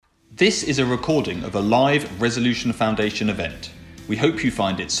This is a recording of a live Resolution Foundation event. We hope you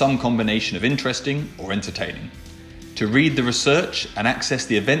find it some combination of interesting or entertaining. To read the research and access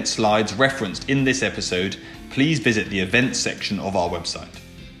the event slides referenced in this episode, please visit the events section of our website.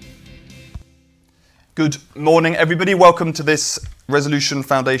 Good morning, everybody. Welcome to this Resolution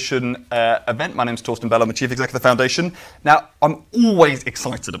Foundation event. My name's Torsten Bell. I'm the Chief Executive of the Foundation. Now, I'm always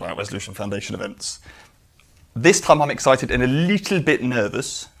excited about Resolution Foundation events. This time I'm excited and a little bit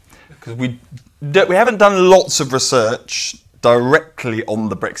nervous because we haven't done lots of research directly on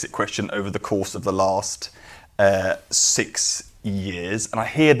the Brexit question over the course of the last 6 years. And I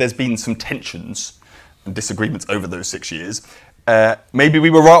hear there's been some tensions and disagreements over those 6 years. Maybe we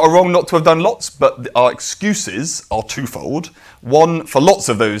were right or wrong not to have done lots, but our excuses are twofold. One, for lots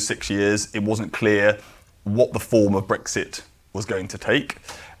of those 6 years, it wasn't clear what the form of Brexit was going to take.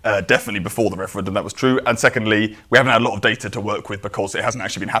 Definitely before the referendum, that was true. And secondly, we haven't had a lot of data to work with because it hasn't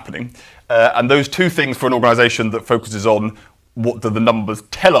actually been happening. And those two things for an organisation that focuses on what do the numbers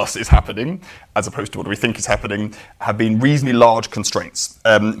tell us is happening, as opposed to what do we think is happening, have been reasonably large constraints.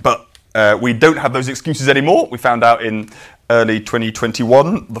 But we don't have those excuses anymore. We found out in early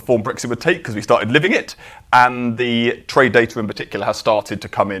 2021 the form Brexit would take because we started living it, and the trade data in particular has started to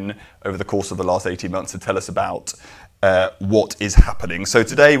come in over the course of the last 18 months to tell us about what is happening. So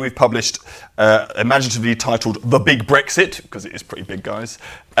today we've published, imaginatively titled The Big Brexit, because it is pretty big, guys,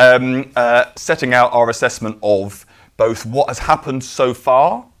 setting out our assessment of both what has happened so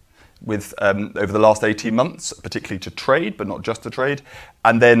far with over the last 18 months, particularly to trade, but not just to trade,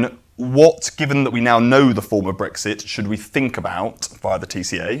 and then what, given that we now know the form of Brexit, should we think about via the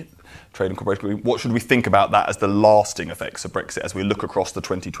TCA, Trade and Cooperation Agreement, what should we think about that as the lasting effects of Brexit as we look across the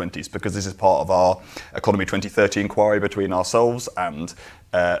 2020s? Because this is part of our Economy 2030 inquiry between ourselves and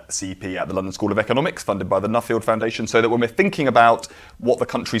CEP at the London School of Economics, funded by the Nuffield Foundation, so that when we're thinking about what the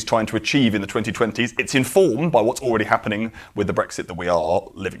country's trying to achieve in the 2020s, it's informed by what's already happening with the Brexit that we are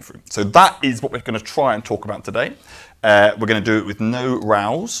living through. So that is what we're going to try and talk about today. We're going to do it with no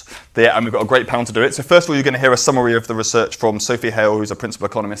rows there, and we've got a great panel to do it. So first of all, you're going to hear a summary of the research from Sophie Hale, who's a principal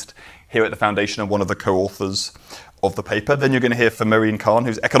economist here at the Foundation and one of the co-authors of the paper. Then you're going to hear from Marine Khan,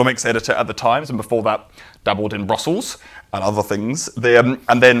 who's economics editor at the Times, and before that dabbled in Brussels and other things.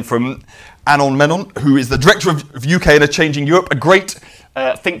 And then from Anon Menon, who is the director of UK in a Changing Europe, a great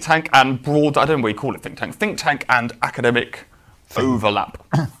think tank and broad, I don't know what you call it, think tank and academic overlap.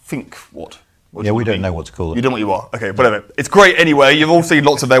 Think what? Yeah, we don't know what to call it. You don't know what you are. Okay, whatever. It's great anyway. You've all seen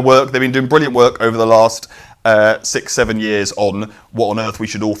lots of their work. They've been doing brilliant work over the last 6-7 years on what on earth we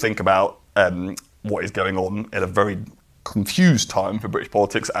should all think about what is going on at a very confused time for British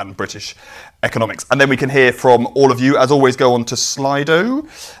politics and British economics. And then we can hear from all of you. As always, go on to Slido.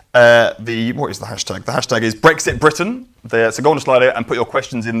 What is the hashtag? The hashtag is Brexit Britain. So go on to Slido and put your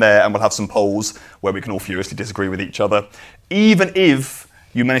questions in there, and we'll have some polls where we can all furiously disagree with each other. Even if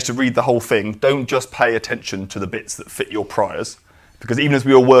you manage to read the whole thing, don't just pay attention to the bits that fit your priors. Because even as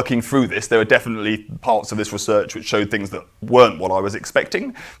we were working through this, there are definitely parts of this research which showed things that weren't what I was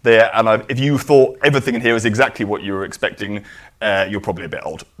expecting there. And if you thought everything in here is exactly what you were expecting, you're probably a bit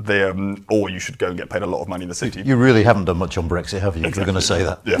odd there, or you should go and get paid a lot of money in the city. You really haven't done much on Brexit, have you? Exactly. If you're going to say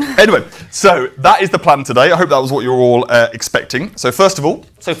that. Yeah. Anyway, so that is the plan today. I hope that was what you were all expecting. So first of all,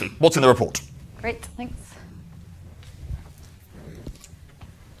 Sophie, what's in the report? Great, thanks.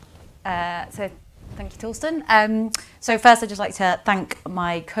 So thank you, Torsten. So first, I'd just like to thank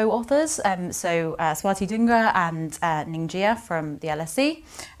my co-authors, Swati Dhingra and Ning Jia from the LSE,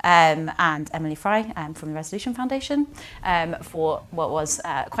 and Emily Fry from the Resolution Foundation for what was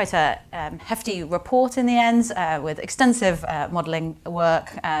quite a hefty report in the end with extensive modelling work.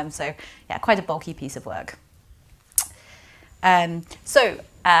 So yeah, quite a bulky piece of work.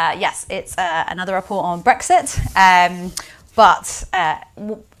 Yes, it's another report on Brexit. But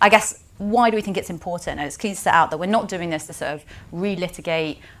I guess, why do we think it's important? And it's key to set out that we're not doing this to sort of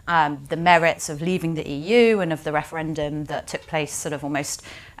relitigate the merits of leaving the EU and of the referendum that took place sort of almost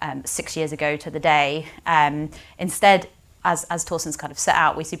 6 years ago to the day. Instead, as Torsten's kind of set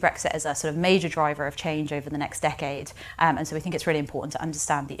out, we see Brexit as a sort of major driver of change over the next decade. And so we think it's really important to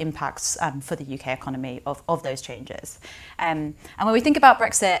understand the impacts for the UK economy of those changes. And when we think about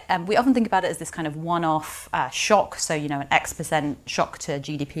Brexit, we often think about it as this kind of one-off shock. So, you know, an X% shock to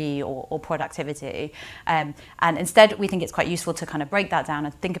GDP or productivity. And instead, we think it's quite useful to kind of break that down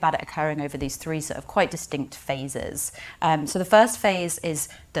and think about it occurring over these three sort of quite distinct phases. So the first phase is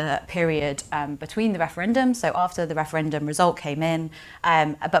the period between the referendum, so after the referendum result came in,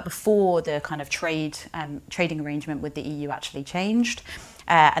 but before the kind of trading arrangement with the EU actually changed.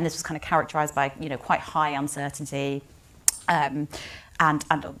 And this was kind of characterised by, you know, quite high uncertainty.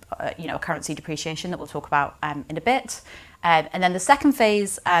 a currency depreciation that we'll talk about in a bit. And then the second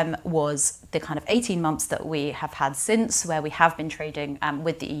phase was the kind of 18 months that we have had since, where we have been trading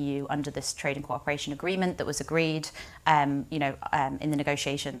with the EU under this trading cooperation agreement that was agreed, in the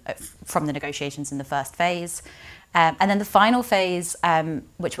from the negotiations in the first phase. And then the final phase,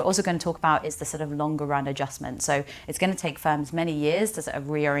 which we're also going to talk about, is the sort of longer run adjustment. So it's going to take firms many years to sort of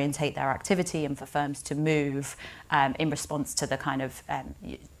reorientate their activity and for firms to move in response to the kind of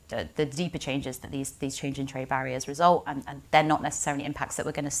the deeper changes that these change in trade barriers result, and they're not necessarily impacts that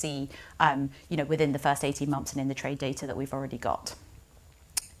we're going to see, within the first 18 months and in the trade data that we've already got.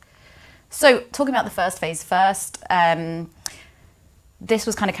 So talking about the first phase first, this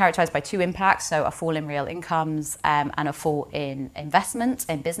was kind of characterized by two impacts, so a fall in real incomes and a fall in investment,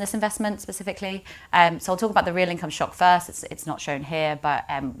 in business investment specifically. So I'll talk about the real income shock first. It's not shown here, but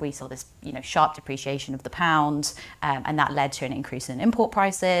we saw this sharp depreciation of the pound, and that led to an increase in import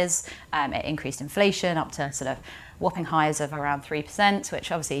prices. It increased inflation up to sort of whopping highs of around 3%,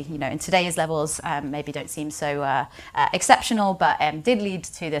 which obviously, in today's levels maybe don't seem so exceptional, but did lead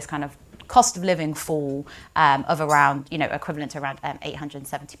to this kind of cost of living fall of around, equivalent to around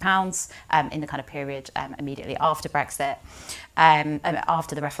 £870 in the kind of period immediately after Brexit,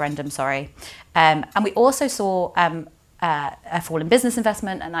 after the referendum, sorry. And we also saw a fall in business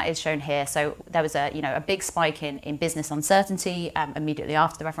investment, and that is shown here. So there was a big spike in business uncertainty immediately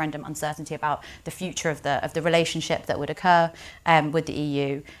after the referendum, uncertainty about the future of the relationship that would occur with the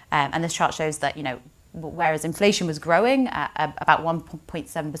EU. And this chart shows that, whereas inflation was growing at about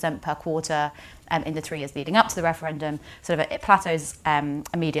 1.7% per quarter in the 3 years leading up to the referendum, sort of it plateaus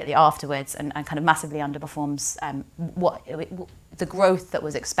immediately afterwards and kind of massively underperforms the growth that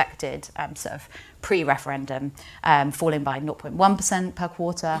was expected sort of pre-referendum, falling by 0.1% per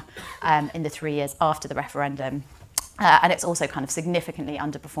quarter in the 3 years after the referendum. And it's also kind of significantly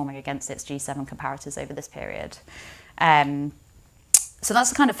underperforming against its G7 comparators over this period. So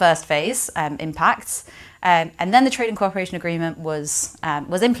that's the kind of first phase impacts, and then the Trading Cooperation Agreement was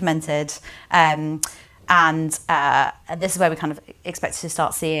implemented, and this is where we kind of expected to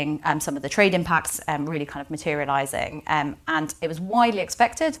start seeing some of the trade impacts really kind of materialising. And it was widely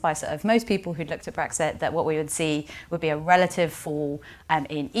expected by sort of most people who'd looked at Brexit that what we would see would be a relative fall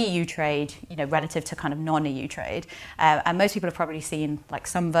in EU trade, relative to kind of non-EU trade. And most people have probably seen like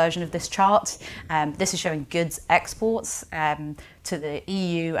some version of this chart. This is showing goods exports to the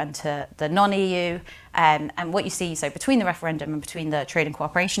EU and to the non-EU. And what you see, so between the referendum and between the Trade and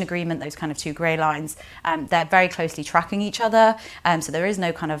Cooperation Agreement, those kind of two grey lines, they're very closely tracking each other. So there is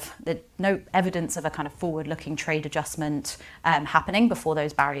no evidence of a kind of forward-looking trade adjustment happening before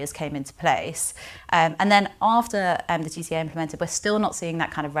those barriers came into place. And then after the TCA implemented, we're still not seeing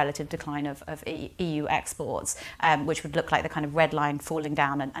that kind of relative decline of EU exports, which would look like the kind of red line falling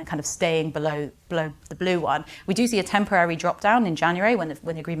down and kind of staying below the blue one. We do see a temporary drop down in January when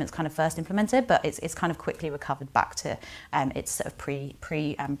the agreement's kind of first implemented, but it's kind of quickly recovered back to its sort of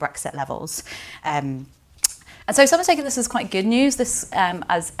pre-Brexit levels. And so some are taking this as quite good news, this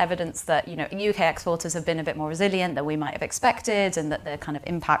as evidence that UK exporters have been a bit more resilient than we might have expected, and that the kind of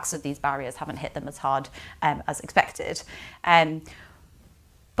impacts of these barriers haven't hit them as hard as expected.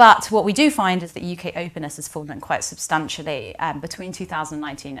 But what we do find is that UK openness has fallen quite substantially between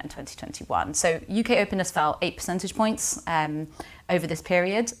 2019 and 2021. So UK openness fell 8 percentage points over this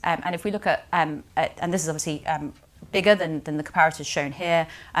period. And if we look at, and this is obviously bigger than the comparators shown here,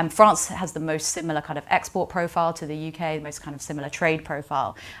 France has the most similar kind of export profile to the UK, the most kind of similar trade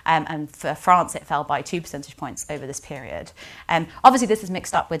profile. And for France, it fell by 2 percentage points over this period. Obviously, this is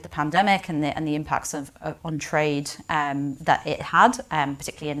mixed up with the pandemic and the impacts on trade that it had,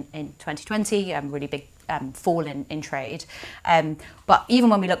 particularly in 2020, really big fall in trade. But even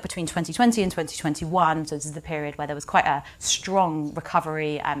when we look between 2020 and 2021, so this is the period where there was quite a strong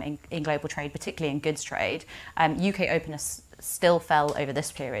recovery in global trade, particularly in goods trade, UK openness still fell over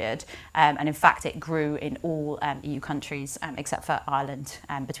this period. And in fact, it grew in all EU countries except for Ireland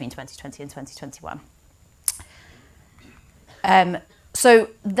between 2020 and 2021. So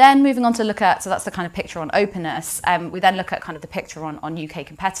then moving on to look at, so that's the kind of picture on openness. We then look at kind of the picture on UK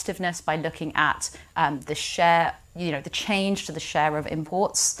competitiveness by looking at the share, the change to the share of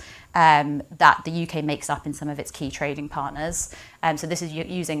imports that the UK makes up in some of its key trading partners. So this is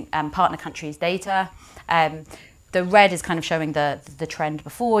using partner countries' data. the red is kind of showing the trend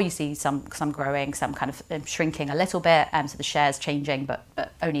before. You see some growing, some kind of shrinking a little bit. So the shares changing, but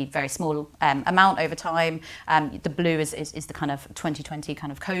only very small amount over time. The blue is the kind of 2020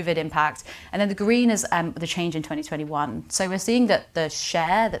 kind of COVID impact, and then the green is the change in 2021. So we're seeing that the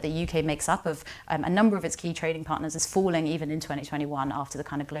share that the UK makes up of a number of its key trading partners is falling even in 2021 after the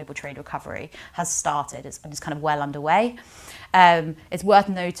kind of global trade recovery has started and is kind of well underway. It's worth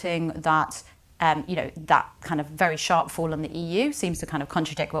noting that that kind of very sharp fall on the EU seems to kind of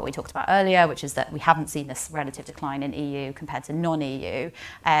contradict what we talked about earlier, which is that we haven't seen this relative decline in EU compared to non-EU.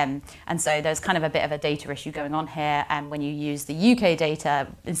 And so there's kind of a bit of a data issue going on here. And when you use the UK data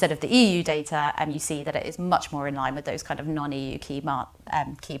instead of the EU data, you see that it is much more in line with those kind of non-EU key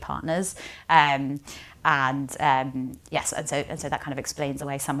partners. Yes, and so that kind of explains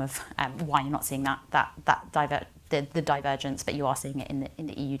away some of why you're not seeing the divergence, but you are seeing it in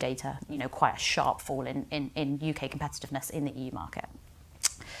the EU data. Quite a sharp fall in UK competitiveness in the EU market.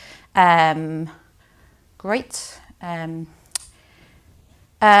 Great.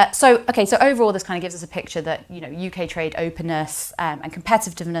 So overall, this kind of gives us a picture that UK trade openness and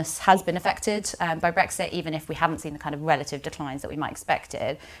competitiveness has been affected by Brexit, even if we haven't seen the kind of relative declines that we might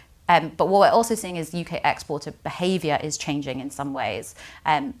expected. But what we're also seeing is UK exporter behaviour is changing in some ways.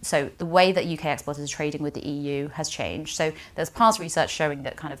 So the way that UK exporters are trading with the EU has changed. So there's past research showing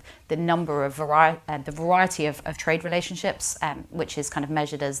that kind of the number of the variety of trade relationships, which is kind of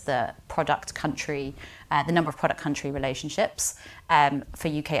measured as the product country, the number of product country relationships for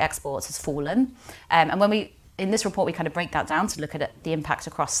UK exports has fallen. And when in this report, we kind of break that down to look at the impact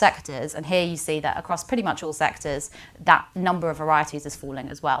across sectors. And here you see that across pretty much all sectors, that number of varieties is falling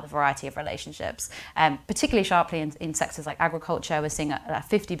as well, the variety of relationships. Particularly sharply in sectors like agriculture, we're seeing a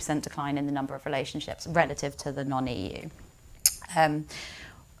 50% decline in the number of relationships relative to the non-EU.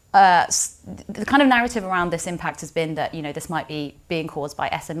 The kind of narrative around this impact has been that this might be being caused by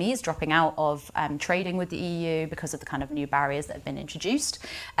SMEs dropping out of trading with the EU because of the kind of new barriers that have been introduced.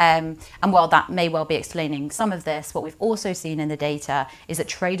 And while that may well be explaining some of this, what we've also seen in the data is that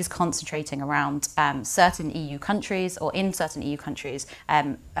trade is concentrating around certain EU countries or in certain EU countries,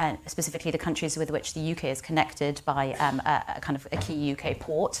 specifically the countries with which the UK is connected by a kind of a key UK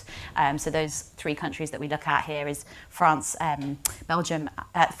port. So those three countries that we look at here is France, Belgium,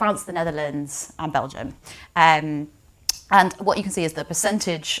 France, the Netherlands, and Belgium. And what you can see is the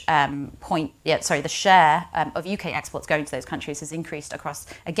percentage the share of UK exports going to those countries has increased across,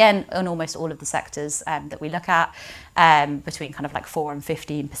 again, on almost all of the sectors that we look at, between kind of like 4 and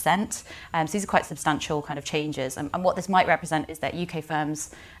 15%. So these are quite substantial kind of changes. And what this might represent is that UK firms,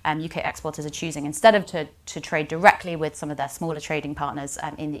 UK exporters are choosing, instead of to trade directly with some of their smaller trading partners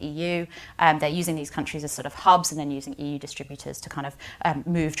in the EU, they're using these countries as sort of hubs and then using EU distributors to kind of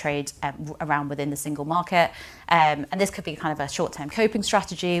move trade around within the single market. And this could be kind of a short-term coping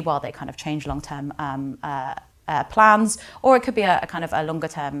strategy while they kind of change long-term plans, or it could be a kind of a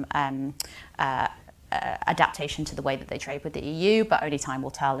longer-term adaptation to the way that they trade with the EU, but only time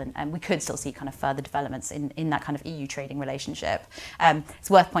will tell, and we could still see kind of further developments in that kind of EU trading relationship. It's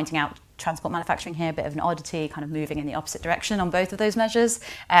worth pointing out transport manufacturing here, a bit of an oddity, kind of moving in the opposite direction on both of those measures.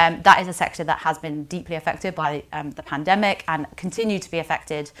 That is a sector that has been deeply affected by the pandemic and continued to be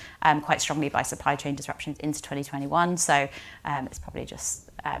affected quite strongly by supply chain disruptions into 2021. So it's probably just,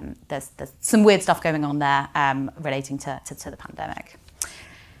 there's some weird stuff going on there relating to the pandemic.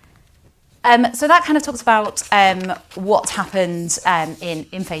 So that kind of talks about what's happened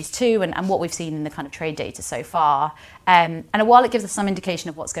in phase 2 and what we've seen in the kind of trade data so far. And while it gives us some indication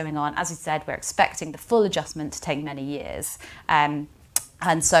of what's going on, as we said, we're expecting the full adjustment to take many years.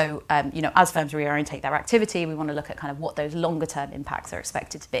 And so, as firms reorientate their activity, we want to look at kind of what those longer term impacts are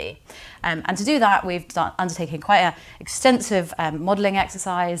expected to be. And to do that, we've undertaken quite an extensive modelling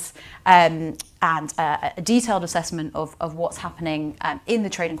exercise and a detailed assessment of what's happening in the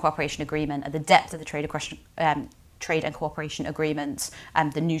Trade and Cooperation Agreement and the depth of the Trade and Cooperation Agreement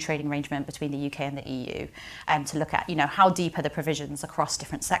and the new trading arrangement between the UK and the EU, to look at how deep are the provisions across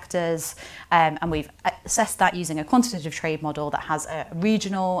different sectors, and we've assessed that using a quantitative trade model that has a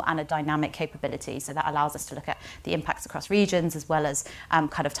regional and a dynamic capability. So that allows us to look at the impacts across regions as well as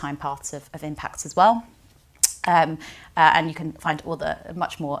kind of time paths of impacts as well. And you can find all the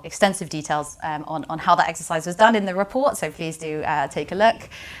much more extensive details on how that exercise was done in the report, so please do take a look.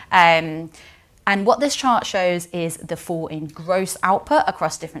 And what this chart shows is the fall in gross output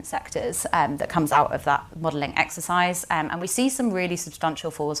across different sectors that comes out of that modelling exercise. And we see some really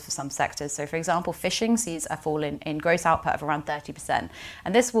substantial falls for some sectors. So for example, fishing sees a fall in gross output of around 30%.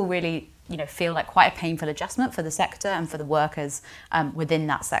 And this will really feel like quite a painful adjustment for the sector and for the workers within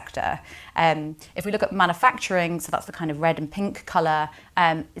that sector. If we look at manufacturing, so that's the kind of red and pink colour,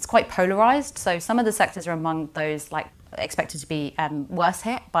 it's quite polarised. So some of the sectors are among those expected to be worse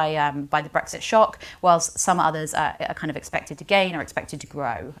hit by the Brexit shock, whilst some others are kind of expected to gain or expected to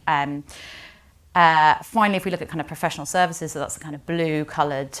grow. Finally, if we look at kind of professional services, so that's the kind of blue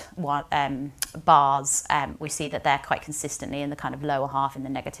coloured bars, we see that they're quite consistently in the kind of lower half in the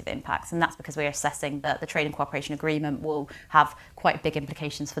negative impacts. And that's because we're assessing that the Trade and Cooperation Agreement will have quite big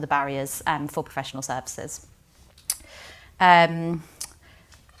implications for the barriers for professional services.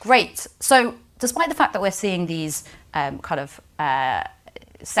 Great. So despite the fact that we're seeing these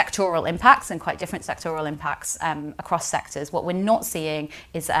sectoral impacts and quite different sectoral impacts across sectors, what we're not seeing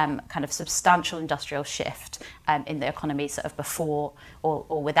is kind of substantial industrial shift in the economy sort of before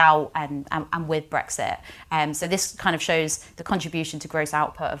or without and with Brexit. So this kind of shows the contribution to gross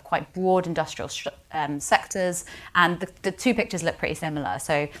output of quite broad industrial sectors, and the two pictures look pretty similar.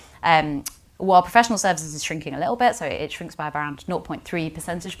 So while professional services is shrinking a little bit, so it shrinks by around 0.3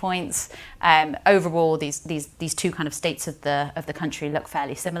 percentage points. Overall, these two kind of states of the country look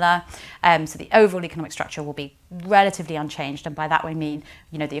fairly similar. So the overall economic structure will be relatively unchanged, and by that we mean,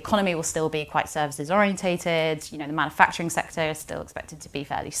 the economy will still be quite services orientated. The manufacturing sector is still expected to be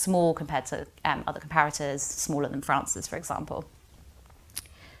fairly small compared to other comparators, smaller than France's, for example.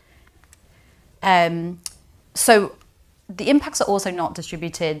 So the impacts are also not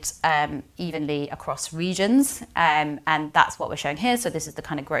distributed evenly across regions, and that's what we're showing here. So this is the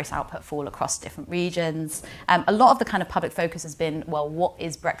kind of gross output fall across different regions. A lot of the kind of public focus has been, well, what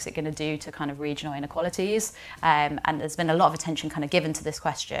is Brexit going to do to kind of regional inequalities? And there's been a lot of attention kind of given to this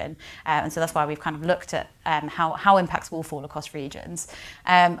question. And so that's why we've kind of looked at how impacts will fall across regions.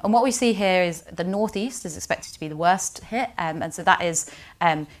 And what we see here is the northeast is expected to be the worst hit. And so that is,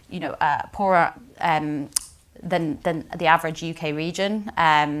 poorer than the average UK region,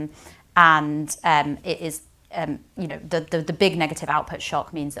 and it is the big negative output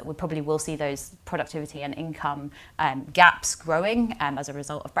shock means that we probably will see those productivity and income gaps growing as a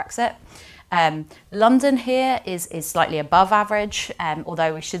result of Brexit. London here is slightly above average,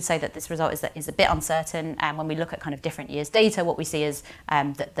 although we should say that this result is a bit uncertain. And when we look at kind of different years' data, what we see is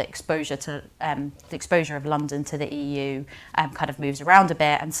that the exposure of London to the EU kind of moves around a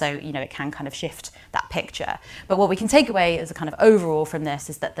bit, and so it can kind of shift that picture. But what we can take away as a kind of overall from this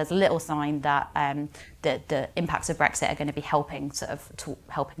is that there's little sign that the impacts of Brexit are going to be helping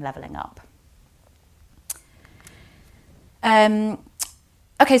helping levelling up.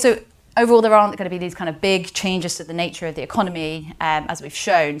 Okay, so overall, there aren't going to be these kind of big changes to the nature of the economy, as we've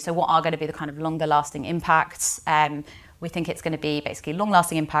shown. So what are going to be the kind of longer lasting impacts? We think it's going to be basically long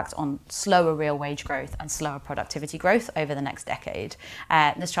lasting impact on slower real wage growth and slower productivity growth over the next decade.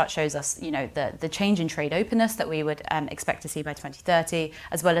 This chart shows us, the change in trade openness that we would expect to see by 2030,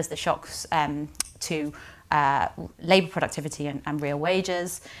 as well as the shocks to labour productivity and real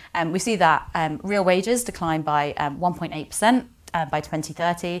wages. We see that real wages decline by 1.8%. By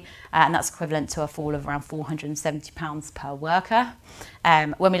 2030, and that's equivalent to a fall of around £470 per worker.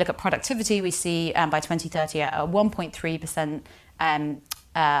 When we look at productivity, we see by 2030 a 1.3%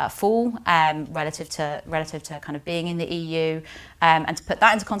 fall relative to kind of being in the EU. And to put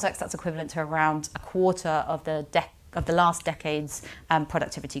that into context, that's equivalent to around a quarter of the last decade's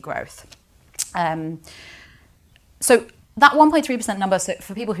productivity growth. So that 1.3% number, so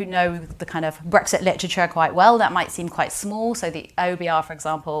for people who know the kind of Brexit literature quite well, that might seem quite small. So the OBR, for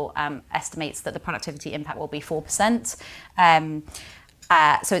example, estimates that the productivity impact will be 4%.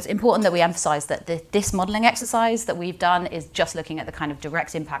 So it's important that we emphasise that this modelling exercise that we've done is just looking at the kind of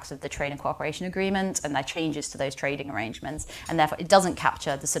direct impacts of the Trade and Cooperation Agreement and their changes to those trading arrangements, and therefore it doesn't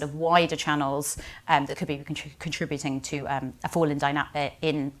capture the sort of wider channels that could be contributing to a fall in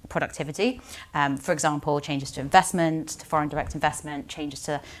productivity. For example, changes to investment, to foreign direct investment, changes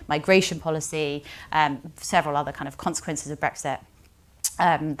to migration policy, several other kind of consequences of Brexit.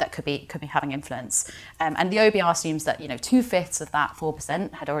 That could be having influence, and the OBR assumes that 2/5 of that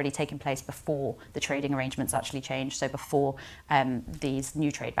 4% had already taken place before the trading arrangements actually changed, so before these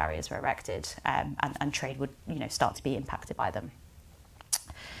new trade barriers were erected, and trade would start to be impacted by them.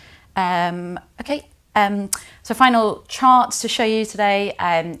 Okay. So final chart to show you today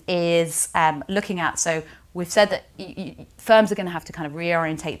is looking at we've said that firms are going to have to kind of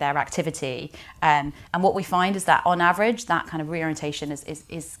reorientate their activity. And what we find is that on average, that kind of reorientation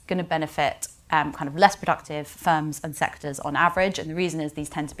is going to benefit kind of less productive firms and sectors on average. And the reason is these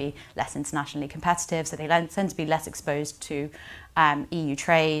tend to be less internationally competitive, so they tend to be less exposed to EU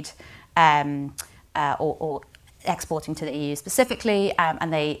trade or exporting to the EU specifically,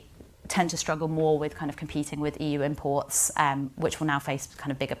 and they tend to struggle more with kind of competing with EU imports, which will now face kind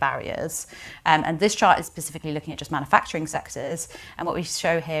of bigger barriers. And this chart is specifically looking at just manufacturing sectors. And what we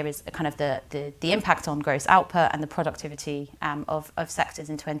show here is kind of the impact on gross output and the productivity of sectors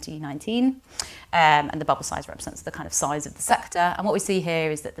in 2019. And the bubble size represents the kind of size of the sector. And what we see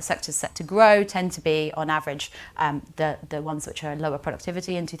here is that the sectors set to grow tend to be, on average, the ones which are lower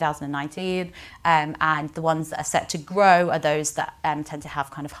productivity in 2019. And the ones that are set to grow are those that tend to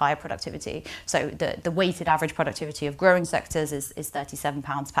have kind of higher productivity. So the weighted average productivity of growing sectors is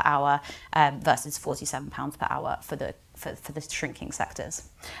 £37 per hour versus £47 per hour for the shrinking sectors.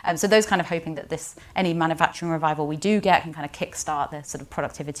 So those kind of hoping that any manufacturing revival we do get can kind of kickstart the sort of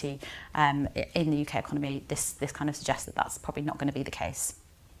productivity in the UK economy. This kind of suggests that that's probably not going to be the case.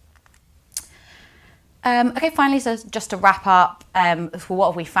 Okay, finally, so just to wrap up, for what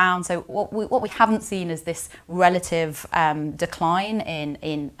have we found? So what we haven't seen is this relative decline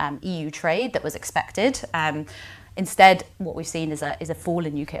in EU trade that was expected. Instead, what we've seen is a fall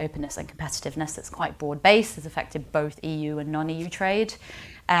in UK openness and competitiveness that's quite broad-based, has affected both EU and non-EU trade.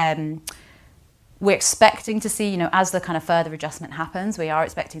 We're expecting to see, as the kind of further adjustment happens, we are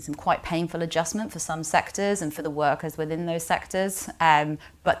expecting some quite painful adjustment for some sectors and for the workers within those sectors.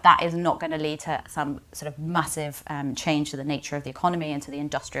 But that is not going to lead to some sort of massive change to the nature of the economy and to the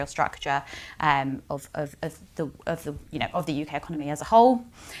industrial structure of the UK economy as a whole.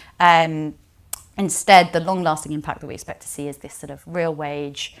 Instead, the long-lasting impact that we expect to see is this sort of real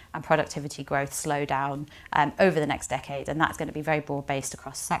wage and productivity growth slow down over the next decade, and that's going to be very broad-based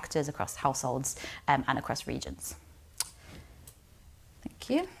across sectors, across households, and across regions. Thank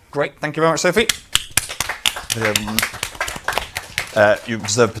you. Great, thank you very much, Sophie. You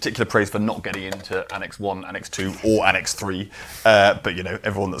deserve particular praise for not getting into Annex 1, Annex 2, or Annex 3. But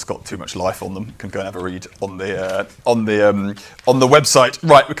everyone that's got too much life on them can go and have a read on the website.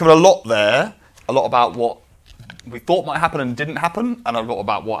 Right, we covered a lot there. A lot about what we thought might happen and didn't happen, and a lot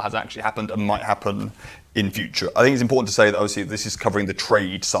about what has actually happened and might happen in future. I think it's important to say that obviously this is covering the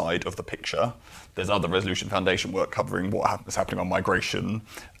trade side of the picture. There's other Resolution Foundation work covering what is happening on migration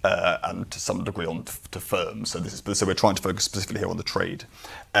and to some degree on to firms. So we're trying to focus specifically here on the trade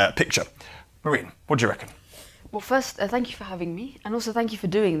picture. Maureen, what do you reckon? Well, first, thank you for having me, and also thank you for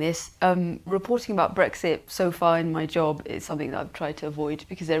doing this. Reporting about Brexit so far in my job is something that I've tried to avoid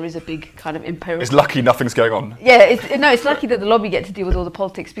because there is a big kind of empirical... It's lucky nothing's going on. Yeah, it's lucky that the lobby get to deal with all the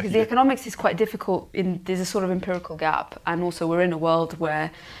politics because the economics is quite difficult. There's a sort of empirical gap, and also we're in a world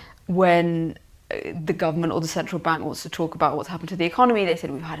where when the government or the central bank wants to talk about what's happened to the economy, they said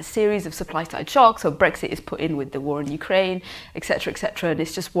we've had a series of supply-side shocks, so Brexit is put in with the war in Ukraine, etc., etc., and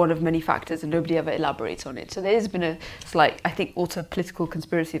it's just one of many factors and nobody ever elaborates on it. So there has been a slight, I think, also political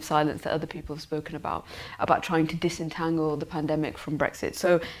conspiracy of silence that other people have spoken about trying to disentangle the pandemic from Brexit.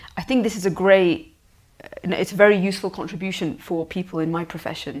 So I think this is it's a very useful contribution for people in my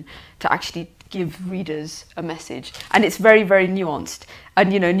profession to actually give readers a message, and it's very, very nuanced. And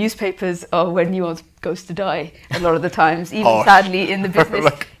newspapers are where nuance goes to die a lot of the times, even sadly in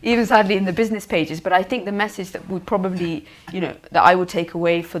the business pages. But I think the message that we probably, that I would take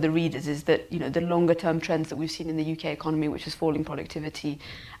away for the readers is that the longer term trends that we've seen in the UK economy, which is falling productivity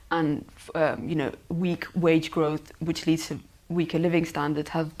and weak wage growth, which leads to weaker living standards,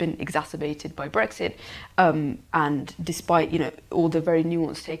 have been exacerbated by Brexit. And despite all the very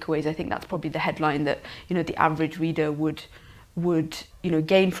nuanced takeaways, I think that's probably the headline that the average reader would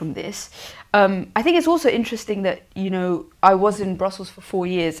gain from this. I think it's also interesting that I was in Brussels for 4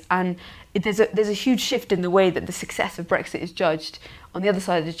 years, and there's a huge shift in the way that the success of Brexit is judged on the other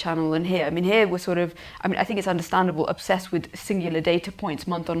side of the channel and here. Here we're I think it's understandable, obsessed with singular data points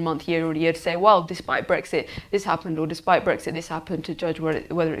month on month, year on year, to say, well, despite Brexit this happened, or despite Brexit this happened, to judge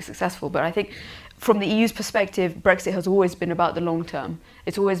whether it's successful. But I think from the EU's perspective, Brexit has always been about the long term.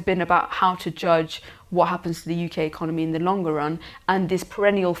 It's always been about how to judge what happens to the UK economy in the longer run, and this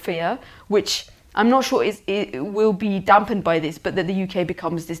perennial fear, which I'm not sure it will be dampened by this, but that the UK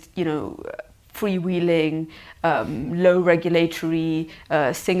becomes this, freewheeling, low regulatory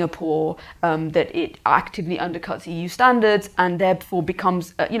Singapore, that it actively undercuts EU standards and therefore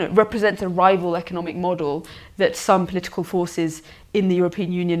becomes, represents a rival economic model that some political forces in the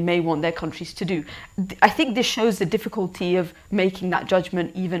European Union may want their countries to do. I think this shows the difficulty of making that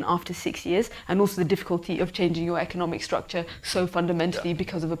judgment even after 6 years, and also the difficulty of changing your economic structure so fundamentally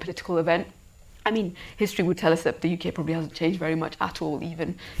because of a political event. I mean, history would tell us that the UK probably hasn't changed very much at all,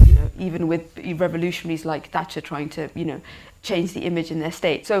 even with revolutionaries like Thatcher trying to, change the image in their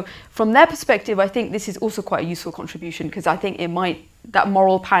state. So from their perspective, I think this is also quite a useful contribution, because I think that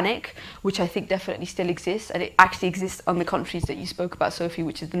moral panic, which I think definitely still exists, and it actually exists on the countries that you spoke about, Sophie,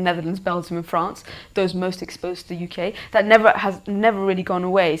 which is the Netherlands, Belgium and France, those most exposed to the UK, that has never really gone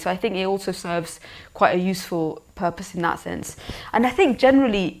away. So I think it also serves quite a useful purpose in that sense. And I think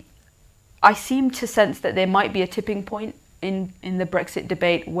generally, I seem to sense that there might be a tipping point in the Brexit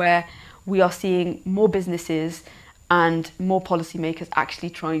debate where we are seeing more businesses and more policymakers actually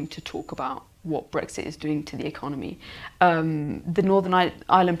trying to talk about what Brexit is doing to the economy. The Northern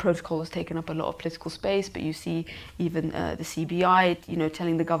Ireland Protocol has taken up a lot of political space, but you see even the CBI,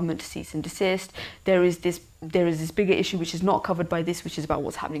 telling the government to cease and desist. There is this bigger issue which is not covered by this, which is about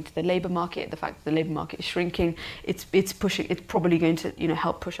what's happening to the labour market, the fact that the labour market is shrinking. It's probably going to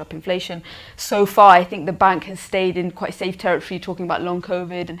help push up inflation. So far, I think the bank has stayed in quite safe territory, talking about long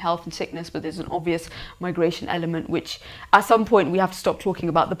COVID and health and sickness, but there's an obvious migration element, which at some point we have to stop talking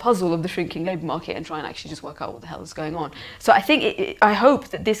about the puzzle of the shrinking labour market and try and actually just work out what the hell is going on. So I think I hope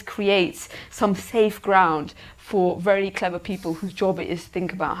that this creates some safe ground for very clever people whose job it is to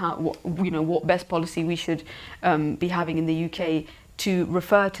think about what best policy we should be having in the UK, to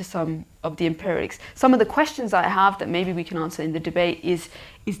refer to some of the empirics. Some of the questions I have that maybe we can answer in the debate is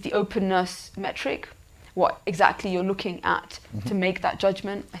the openness metric, what exactly you're looking at to make that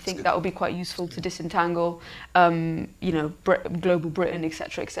judgment. I think that would be quite useful to disentangle, global Britain,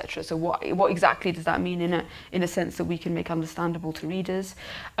 etc., etc. So what exactly does that mean in a sense that we can make understandable to readers?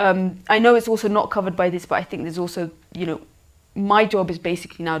 I know it's also not covered by this, but I think there's also, my job is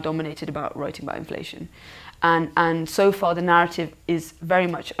basically now dominated about writing about inflation, and so far the narrative is very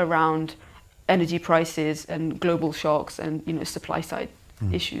much around energy prices and global shocks and supply side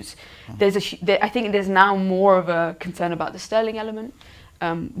issues. I think there's now more of a concern about the sterling element,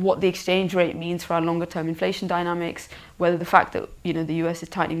 what the exchange rate means for our longer term inflation dynamics, whether the fact that the US is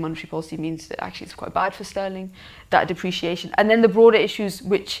tightening monetary policy means that actually it's quite bad for sterling, that depreciation, and then the broader issues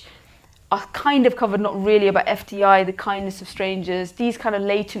which are kind of covered, not really, about FDI, the kindness of strangers, these kind of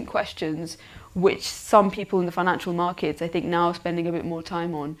latent questions which some people in the financial markets I think now are spending a bit more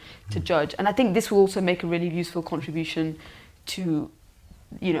time on to judge. And I think this will also make a really useful contribution to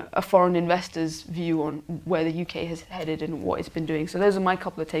a foreign investor's view on where the UK has headed and what it's been doing. So those are my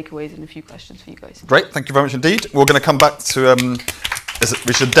couple of takeaways and a few questions for you guys. Great, thank you very much indeed. We're going to come back to,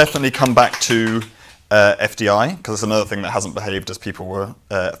 we should definitely come back to FDI, because it's another thing that hasn't behaved as people were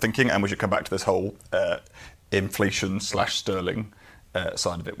thinking, and we should come back to this whole inflation/sterling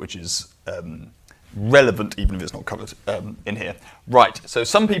side of it, which is relevant even if it's not covered in here. Right, so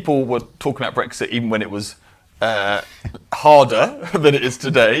some people were talking about Brexit even when it was harder than it is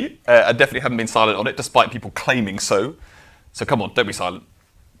today. I definitely haven't been silent on it, despite people claiming so. So come on, don't be silent.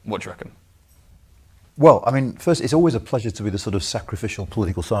 What do you reckon? Well, I mean, first, it's always a pleasure to be the sort of sacrificial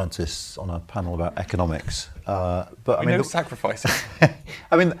political scientists on a panel about economics. But I mean, sacrificing.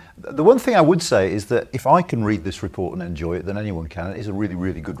 I mean, the one thing I would say is that if I can read this report and enjoy it, then anyone can. It is a really,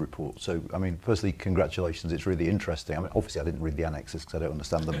 really good report. So, I mean, personally, congratulations. It's really interesting. I mean, obviously, I didn't read the annexes because I don't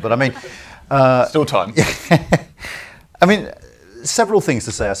understand them. But I mean, still time. I mean, several things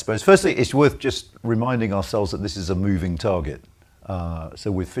to say, I suppose. Firstly, it's worth just reminding ourselves that this is a moving target.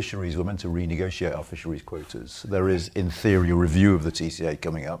 So with fisheries, we're meant to renegotiate our fisheries quotas. There is, in theory, a review of the TCA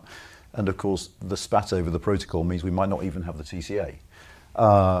coming up. And of course, the spat over the protocol means we might not even have the TCA.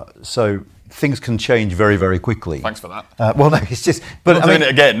 So things can change very, very quickly. Thanks for that. Well, no, it's just... But not doing it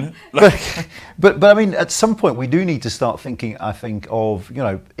again. But I mean, at some point, we do need to start thinking, I think, of,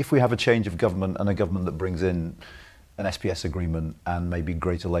 if we have a change of government and a government that brings in an SPS agreement and maybe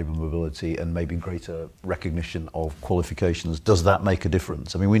greater labour mobility and maybe greater recognition of qualifications, does that make a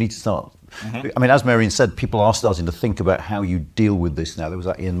difference? I mean, we need to start... I mean, as Marion said, people are starting to think about how you deal with this now. There was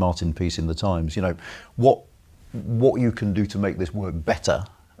that Ian Martin piece in the Times, what you can do to make this work better.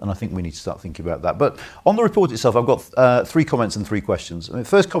 And I think we need to start thinking about that. But on the report itself, I've got 3 comments and 3 questions. I mean, the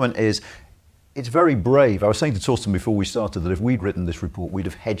first comment is, it's very brave. I was saying to Torsten before we started that if we'd written this report, we'd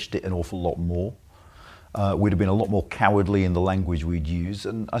have hedged it an awful lot more. We'd have been a lot more cowardly in the language we'd use.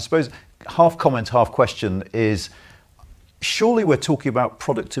 And I suppose half comment, half question is, surely we're talking about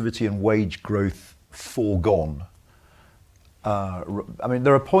productivity and wage growth foregone. I mean,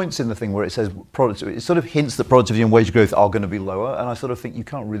 there are points in the thing where it says productivity, it sort of hints that productivity and wage growth are going to be lower, and I sort of think you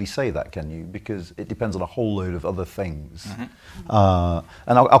can't really say that, can you? Because it depends on a whole load of other things. And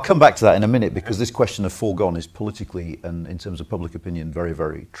I'll come back to that in a minute, because this question of foregone is politically and in terms of public opinion very,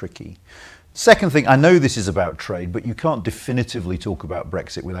 very tricky. Second thing, I know this is about trade, but you can't definitively talk about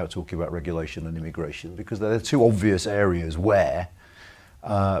Brexit without talking about regulation and immigration, because they're two obvious areas where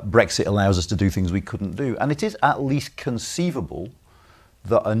Brexit allows us to do things we couldn't do. And it is at least conceivable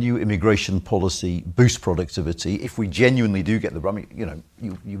that a new immigration policy boosts productivity if we genuinely do get I mean, you know,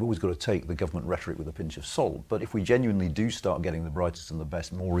 you've always got to take the government rhetoric with a pinch of salt, but if we genuinely do start getting the brightest and the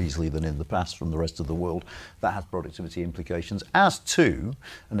best more easily than in the past from the rest of the world, that has productivity implications. As to,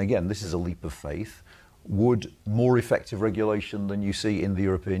 and again, this is a leap of faith, would more effective regulation than you see in the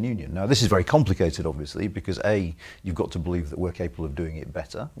European Union. Now, this is very complicated, obviously, because A, you've got to believe that we're capable of doing it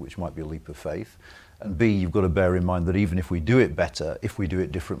better, which might be a leap of faith, and B, you've got to bear in mind that even if we do it better, if we do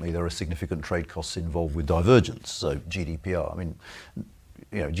it differently, there are significant trade costs involved with divergence. So GDPR, I mean,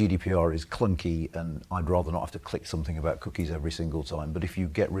 you know, GDPR is clunky, and I'd rather not have to click something about cookies every single time, but if you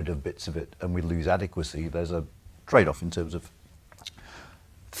get rid of bits of it and we lose adequacy, there's a trade-off in terms of.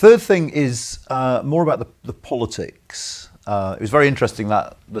 Third thing is more about the politics. It was very interesting,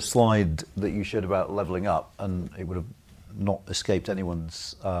 that the slide that you showed about levelling up, and it would have not escaped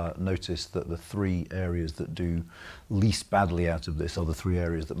anyone's notice that the three areas that do least badly out of this are the three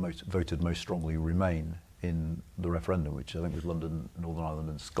areas that voted most strongly Remain in the referendum, which I think was London, Northern Ireland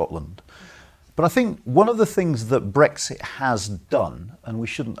and Scotland. But I think one of the things that Brexit has done, and we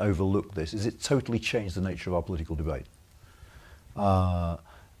shouldn't overlook this, is it totally changed the nature of our political debate.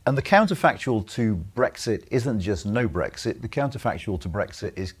 And the counterfactual to Brexit isn't just no Brexit. The counterfactual to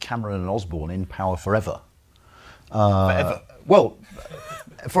Brexit is Cameron and Osborne in power forever. Forever? Well,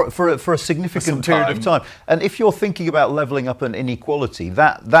 for a significant period of time. And if you're thinking about levelling up an inequality,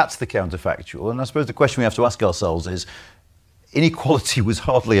 that's the counterfactual. And I suppose the question we have to ask ourselves is, inequality was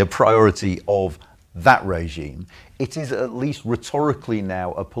hardly a priority of that regime. It is at least rhetorically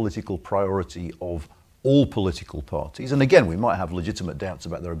now a political priority of all political parties. And again, we might have legitimate doubts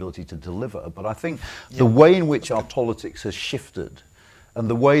about their ability to deliver, but I think the way in which our politics has shifted, and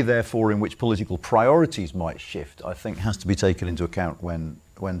the way, therefore, in which political priorities might shift, I think has to be taken into account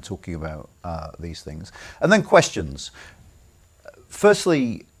when talking about these things. And then questions.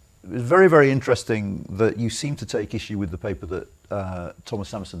 Firstly, it was very, very interesting that you seem to take issue with the paper that Thomas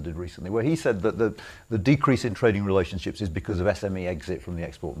Sampson did recently, where he said that the decrease in trading relationships is because of SME exit from the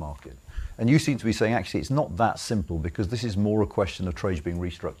export market. And you seem to be saying, actually, it's not that simple, because this is more a question of trade being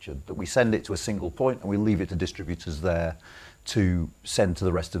restructured, that we send it to a single point and we leave it to distributors there to send to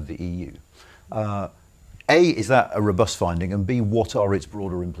the rest of the EU. A, is that a robust finding? And B, what are its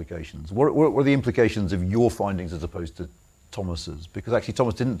broader implications? What were the implications of your findings as opposed to Thomas's? Because actually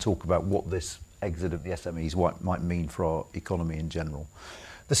Thomas didn't talk about what this exit of the SMEs might mean for our economy in general.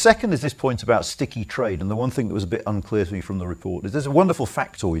 The second is this point about sticky trade, and the one thing that was a bit unclear to me from the report is there's a wonderful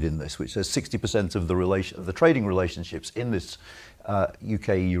factoid in this which says 60% of the trading relationships in this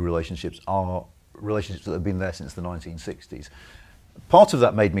UK-EU relationships are relationships that have been there since the 1960s. Part of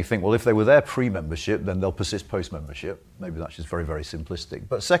that made me think, well, if they were there pre-membership, then they'll persist post-membership. Maybe that's just very, very simplistic.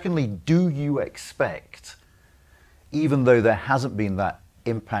 But secondly, do you expect, even though there hasn't been that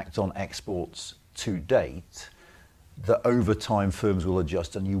impact on exports to date, that over time firms will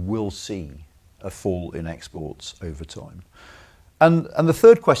adjust and you will see a fall in exports over time? And the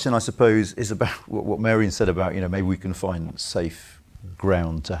third question, I suppose, is about what Marion said about, you know, maybe we can find safe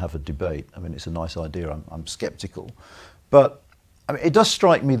ground to have a debate. I mean, it's a nice idea. I'm sceptical. But I mean, it does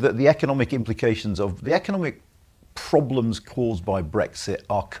strike me that the economic implications of the economic problems caused by Brexit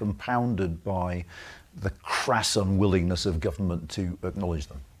are compounded by the crass unwillingness of government to acknowledge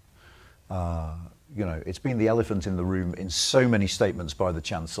them. You know, it's been the elephant in the room in so many statements by the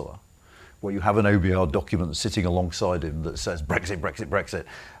Chancellor, where you have an OBR document sitting alongside him that says Brexit, Brexit, Brexit,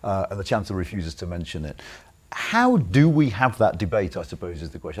 and the Chancellor refuses to mention it. How do we have that debate, I suppose, is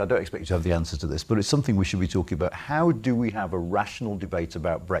the question. I don't expect you to have the answer to this, but it's something we should be talking about. How do we have a rational debate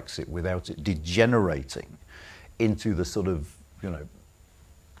about Brexit without it degenerating into the sort of, you know,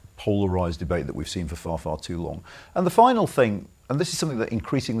 polarised debate that we've seen for far, far too long? And the final thing, and this is something that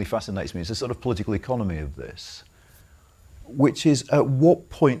increasingly fascinates me, is the sort of political economy of this, which is, at what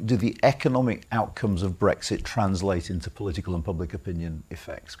point do the economic outcomes of Brexit translate into political and public opinion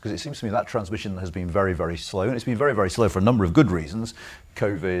effects? Because it seems to me that transmission has been very, very slow, and it's been very, very slow for a number of good reasons.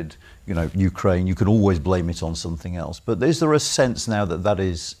 COVID, you know, Ukraine, you can always blame it on something else. But is there a sense now that that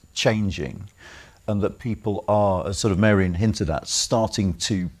is changing? and that people are, as sort of Marion hinted at, starting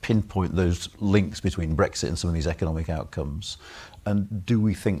to pinpoint those links between Brexit and some of these economic outcomes. And do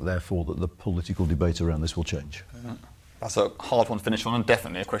we think, therefore, that the political debate around this will change? That's a hard one to finish on, and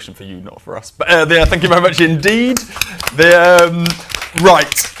definitely a question for you, not for us. But thank you very much indeed.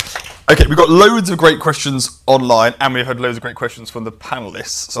 Right. Okay, we've got loads of great questions online, and we've had loads of great questions from the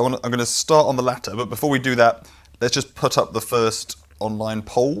panellists. So I'm going to start on the latter, but before we do that, let's just put up the first online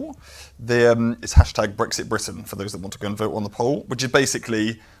poll. It's hashtag Brexit Britain for those that want to go and vote on the poll, which is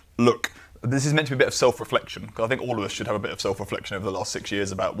basically, look, this is meant to be a bit of self-reflection, because I think all of us should have a bit of self-reflection over the last 6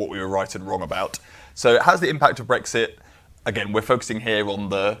 years about what we were right and wrong about. So how's the impact of Brexit? Again, we're focusing here on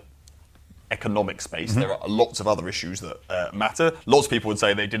the economic space. There are lots of other issues that matter. Lots of people would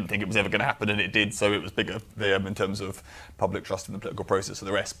say they didn't think it was ever going to happen, and it did, so it was bigger in terms of public trust in the political process and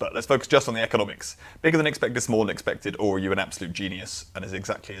the rest. But let's focus just on the economics. Bigger than expected, smaller than expected, or are you an absolute genius and is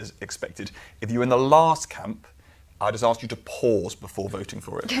exactly as expected? If you're in the last camp, I just ask you to pause before voting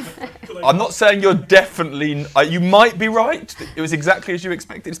for it. I'm not saying you're definitely. You might be right. It was exactly as you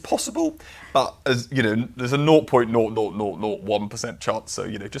expected. It's possible, but as you know, there's a 0.00001% chance. So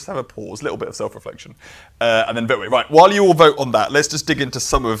just have a pause, a little bit of self-reflection, and then vote. Right. While you all vote on that, let's just dig into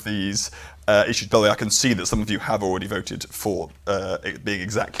some of these issues. By the way, I can see that some of you have already voted for it being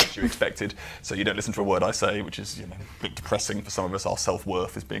exactly as you expected. So you don't listen to a word I say, which is a bit depressing for some of us. Our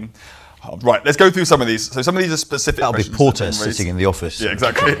self-worth is being. Right, let's go through some of these. So some of these are specific. That'll be Porter sitting in the office. Yeah,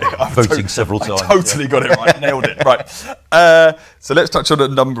 exactly. Voting several times. I totally got it right. Nailed it. Right. So let's touch on a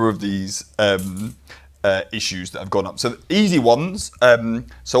number of these issues that have gone up. So the easy ones.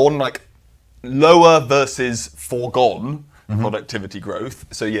 So on like lower versus foregone productivity growth.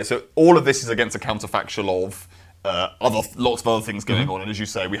 So so all of this is against a counterfactual of lots of other things going on, and as you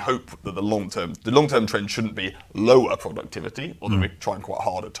say, we hope that the long-term trend shouldn't be lower productivity, although we're trying quite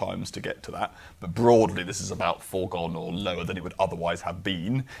hard at times to get to that. But broadly, this is about foregone or lower than it would otherwise have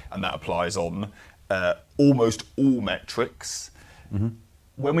been, and that applies on almost all metrics.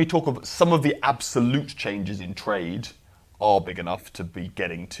 When we talk about some of the absolute changes in trade are big enough to be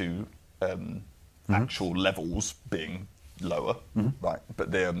getting to actual levels being lower, right?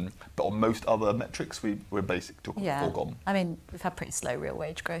 But on most other metrics, we're basically talking foregone. I mean, we've had pretty slow real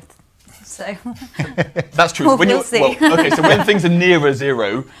wage growth, so that's true. We'll see. So when things are nearer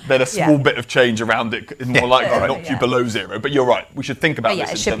zero, then a small bit of change around it is more likely to knock you below zero. But you're right. We should think about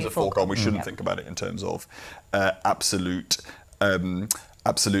this in terms of foregone. We shouldn't think about it in terms of absolute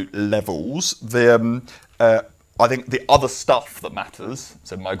levels. I think the other stuff that matters,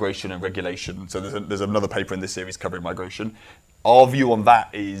 so migration and regulation. So there's another paper in this series covering migration. Our view on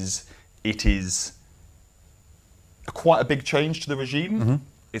that is it is quite a big change to the regime.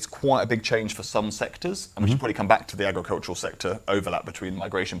 It's quite a big change for some sectors, and we should probably come back to the agricultural sector overlap between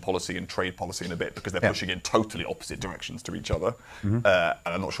migration policy and trade policy in a bit, because they're pushing in totally opposite directions to each other. And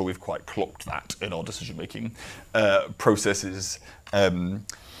I'm not sure we've quite clocked that in our decision-making processes.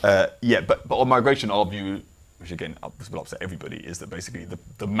 But on migration, our view, which again will upset everybody, is that basically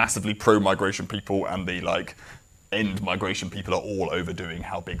the massively pro-migration people and the end migration people are all overdoing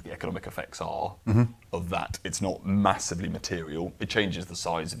how big the economic effects are of that. It's not massively material. It changes the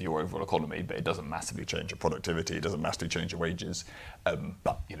size of your overall economy, but it doesn't massively change your productivity. It doesn't massively change your wages.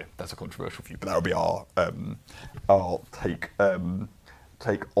 But that's a controversial view. But that would be our take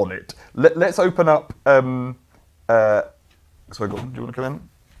on it. Let's open up. Sorry, Gordon, do you want to come in?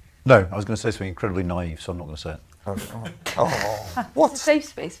 No, I was going to say something incredibly naive, so I'm not going to say it. What? It's a safe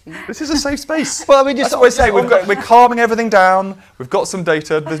space for you. This is a safe space. Well, I mean, that's what we're saying. We're calming everything down. We've got some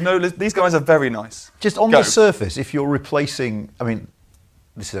data. These guys are very nice. Just on the surface, if you're replacing, I mean,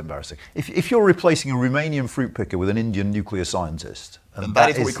 this is embarrassing. If you're replacing a Romanian fruit picker with an Indian nuclear scientist, and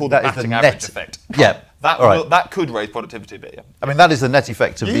that is what we call the batting average effect. Yeah, that could raise productivity a bit. Yeah. I mean, that is the net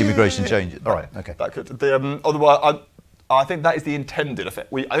effect of the immigration changes. All right, okay. That could. Otherwise, I think that is the intended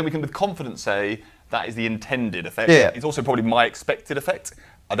effect. I think we can with confidence say that is the intended effect. Yeah. It's also probably my expected effect.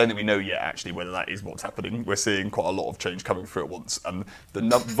 I don't think we know yet actually whether that is what's happening. We're seeing quite a lot of change coming through at once, and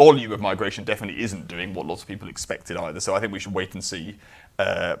the volume of migration definitely isn't doing what lots of people expected either. So I think we should wait and see.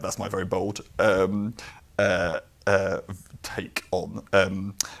 That's my very bold take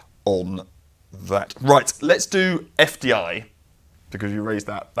on that. Right, let's do FDI, because you raised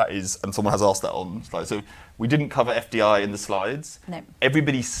that. That is, and someone has asked that on slides. So we didn't cover FDI in the slides. No.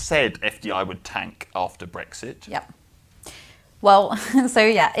 Everybody said FDI would tank after Brexit. Yep. Well, so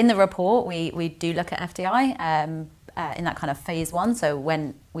yeah, in the report we do look at FDI in that kind of phase one. So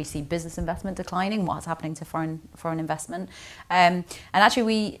when we see business investment declining, what's happening to foreign investment, and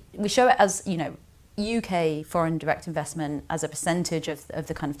actually we show it as UK foreign direct investment as a percentage of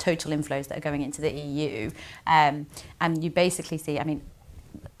the kind of total inflows that are going into the EU, and you basically see, I mean,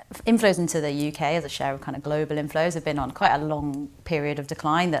 inflows into the UK as a share of kind of global inflows have been on quite a long period of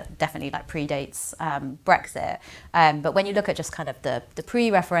decline that definitely like predates Brexit. But when you look at just kind of the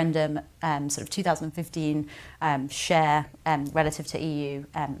pre-referendum sort of 2015 share relative to EU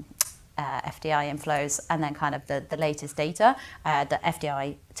FDI inflows, and then kind of the latest data, the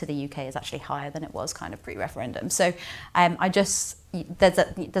FDI to the UK is actually higher than it was kind of pre-referendum. So there's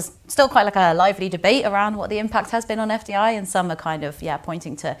still quite like a lively debate around what the impact has been on FDI, and some are kind of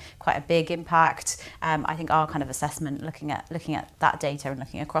pointing to quite a big impact. I think our kind of assessment, looking at that data and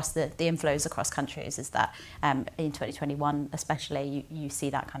looking across the inflows across countries, is that in 2021 especially you see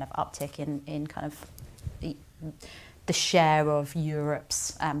that kind of uptick in kind of the share of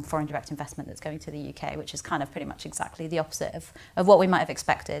Europe's foreign direct investment that's going to the UK, which is kind of pretty much exactly the opposite of what we might have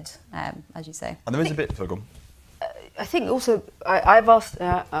expected, as you say. And there is a bit, I think also I've asked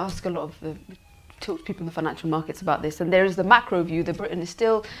a lot of talk to people in the financial markets about this, and there is the macro view that Britain is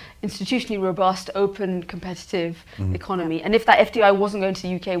still institutionally robust, open, competitive economy, and if that FDI wasn't going to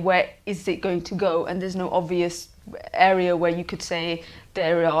the UK, where is it going to go? And there's no obvious area where you could say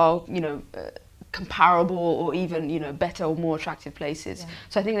there are, comparable or even, better or more attractive places. Yeah.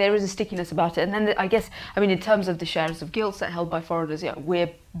 So I think there is a stickiness about it. And then I guess, in terms of the shares of gilts that are held by foreigners, we're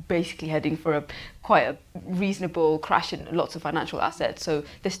basically heading for quite a reasonable crash in lots of financial assets. So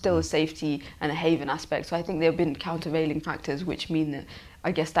there's still a safety and a haven aspect. So I think there have been countervailing factors which mean that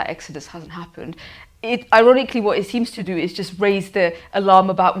I guess that exodus hasn't happened. Ironically, what it seems to do is just raise the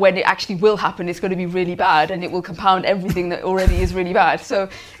alarm about when it actually will happen. It's going to be really bad, and it will compound everything that already is really bad. So,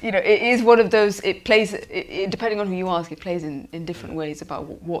 it is one of those. It plays, depending on who you ask, it plays in different ways about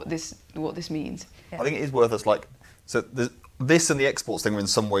what this means. Yeah. I think it is worth us this and the exports thing are in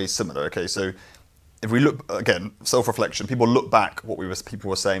some ways similar. Okay, so if we look again, self-reflection, people look back what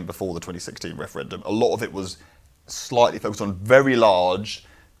people were saying before the 2016 referendum. A lot of it was slightly focused on very large,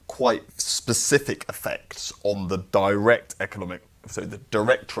 quite specific effects on the direct economic, so the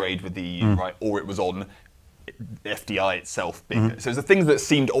direct trade with the EU, right? Or it was on FDI itself being. So it's the things that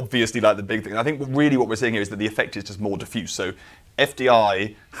seemed obviously like the big thing. I think what we're seeing here is that the effect is just more diffuse. So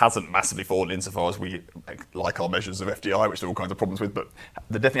FDI hasn't massively fallen insofar as we like our measures of FDI, which there are all kinds of problems with, but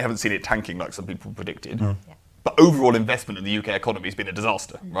they definitely haven't seen it tanking like some people predicted. Yeah. But overall investment in the UK economy has been a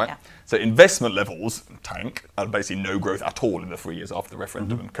disaster, right? Yeah. So investment levels tank, and basically no growth at all in the 3 years after the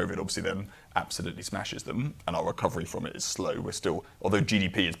referendum, and COVID obviously then absolutely smashes them, and our recovery from it is slow. We're still, although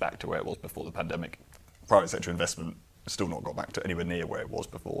GDP is back to where it was before the pandemic, private sector investment still not got back to anywhere near where it was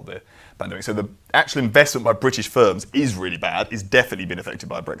before the pandemic. So the actual investment by British firms is really bad, is definitely been affected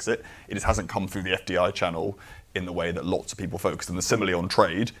by Brexit. It just hasn't come through the FDI channel in the way that lots of people focused. And similarly on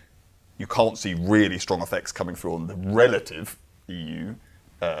trade, you can't see really strong effects coming through on the relative EU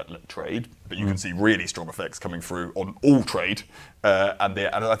trade, but you can see really strong effects coming through on all trade. And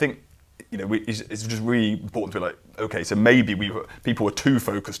I think it's just really important to be like, okay, so maybe people were too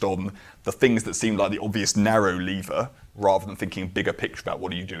focused on the things that seemed like the obvious narrow lever, rather than thinking bigger picture about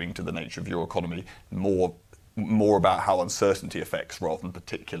what are you doing to the nature of your economy, more about how uncertainty affects rather than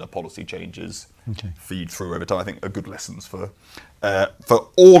particular policy changes feed through over time. I think are good lessons for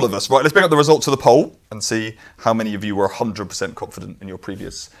all of us. Right, let's bring up the results of the poll and see how many of you were 100% confident in your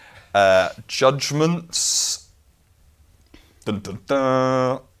previous judgments. Dun, dun,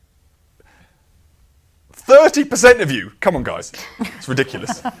 dun. 30% of you. Come on, guys. It's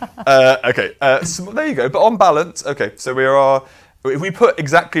ridiculous. Okay, so there you go. But on balance, okay, so we are... If we put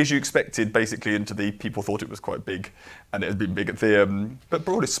exactly as you expected, basically, into the people thought it was quite big, and it has been big at the... but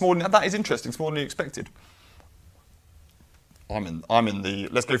broadly, small, that is interesting, smaller than you expected. I'm in the...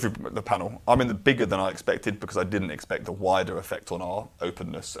 Let's go through the panel. I'm in the bigger than I expected because I didn't expect the wider effect on our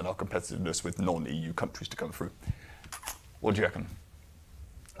openness and our competitiveness with non-EU countries to come through. What do you reckon?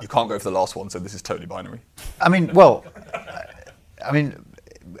 You can't go for the last one, so this is totally binary.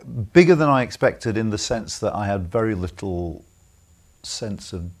 Bigger than I expected in the sense that I had very little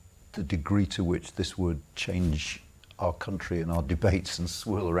sense of the degree to which this would change our country and our debates and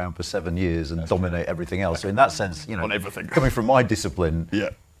swirl around for 7 years and dominate everything else. So in that sense, on everything. Coming from my discipline,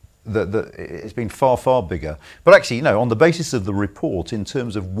 it's been far, far bigger. But actually, on the basis of the report, in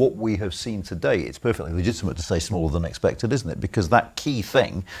terms of what we have seen today, it's perfectly legitimate to say smaller than expected, isn't it? Because that key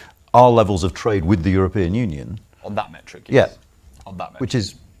thing, our levels of trade with the European Union. On that metric, yes. Yeah. On that metric. Which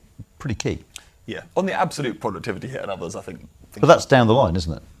is pretty key. Yeah. On the absolute productivity hit and others, I think. But that's down the line,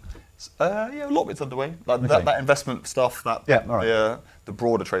 isn't it? A lot of it's underway. Like that investment stuff, the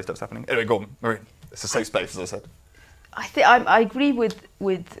broader trade stuff's happening. Anyway, go on, Marie. It's a safe space, as I said. I agree with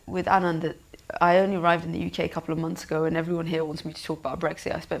Anand that I only arrived in the UK a couple of months ago, and everyone here wants me to talk about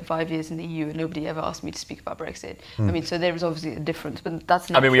Brexit. I spent 5 years in the EU, and nobody ever asked me to speak about Brexit. I mean, so there is obviously a difference, but that's.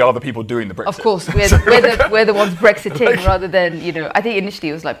 I mean, we are the people doing the Brexit. Of course, we're the ones Brexiting rather than, you know. I think initially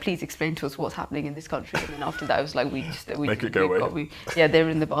it was like, please explain to us what's happening in this country, and then after that it was like, we make it go away. They're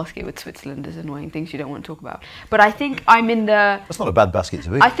in the basket with Switzerland as annoying things you don't want to talk about. But I think I'm in the. That's not a bad basket to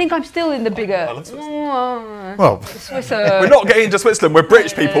be. I think I'm still in the bigger. Well, Swiss. We're not getting into Switzerland. We're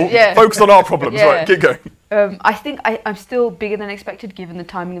British people. Yeah. Focus on our problems. Yeah. Right, keep going. I think I'm still bigger than expected given the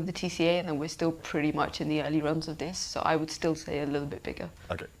timing of the TCA, and then we're still pretty much in the early runs of this. So I would still say a little bit bigger.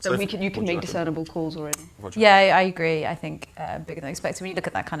 Okay. So you can make discernible calls already. Yeah, I agree. I think bigger than expected. When you look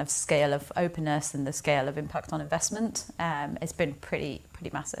at that kind of scale of openness and the scale of impact on investment, it's been pretty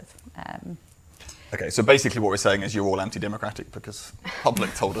massive. Okay, so basically what we're saying is you're all anti-democratic because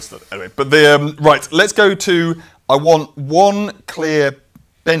public told us that. Anyway, but the right, let's go to, I want one clear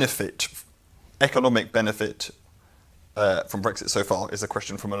benefit, economic benefit from Brexit so far is a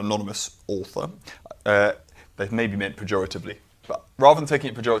question from an anonymous author. They've maybe meant pejoratively, but rather than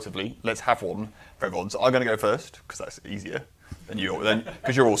taking it pejoratively, let's have one for everyone. So I'm going to go first because that's easier than you,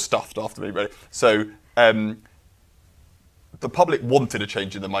 because you're all stuffed after me, right? So the public wanted a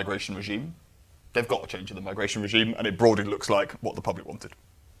change in the migration regime. They've got a change in the migration regime, and it broadly looks like what the public wanted.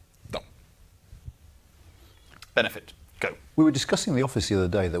 Done. Benefit. Go. we were discussing in the office the other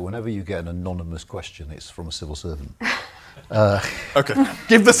day that whenever you get an anonymous question, it's from a civil servant. Okay.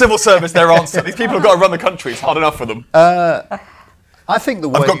 Give the civil service their answer. These people have got to run the country. It's hard enough for them. I think the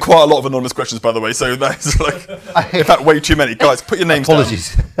way... I've got quite a lot of anonymous questions, by the way, so that's like, in fact, way too many. Guys, put your names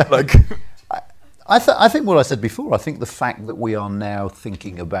Apologies. down. Like, I think what I said before, I think the fact that we are now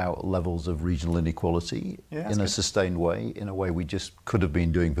thinking about levels of regional inequality in a sustained way, in a way we just could have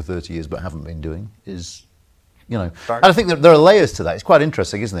been doing for 30 years but haven't been doing, is, you know... And I think that there are layers to that. It's quite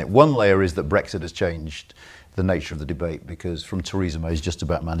interesting, isn't it? One layer is that Brexit has changed the nature of the debate, because from Theresa May's just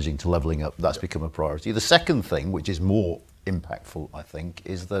about managing to levelling up, that's become a priority. The second thing, which is more impactful, I think,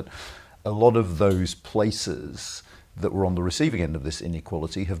 is that a lot of those places that were on the receiving end of this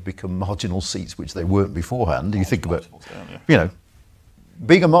inequality have become marginal seats, which they weren't beforehand. You think about, you know,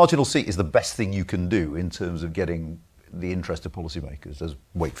 being a marginal seat is the best thing you can do in terms of getting the interest of policymakers, as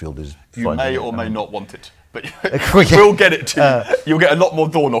Wakefield is. You may or may not want it, but we'll get it to you. You'll get a lot more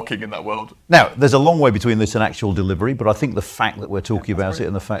door knocking in that world. Now, there's a long way between this and actual delivery, but I think the fact that we're talking about it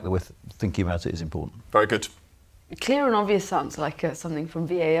and the fact that we're thinking about it is important. Very good. Clear and obvious sounds like something from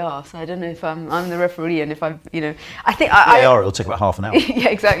VAR, so I don't know if I'm the referee and if I'm, you know, I think VAR, it'll take about half an hour. Yeah,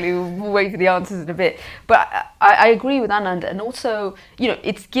 exactly. We'll wait for the answers in a bit. But I agree with Anand, and also, you know,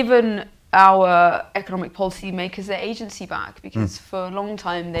 it's given our economic policy makers their agency back, because for a long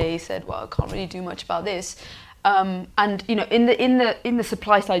time they said, well, I can't really do much about this. And you know, in the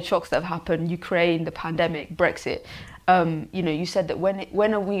supply side shocks that have happened, Ukraine, the pandemic, Brexit. You know, you said that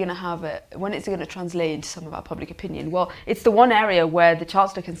when are we going to have it? When is it going to translate into some of our public opinion? Well, it's the one area where the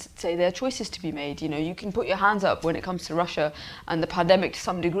Chancellor can say there are choices to be made. You know, you can put your hands up when it comes to Russia and the pandemic to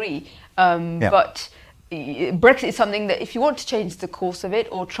some degree, but Brexit is something that if you want to change the course of it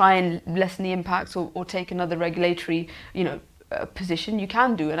or try and lessen the impacts or take another regulatory, you know, position, you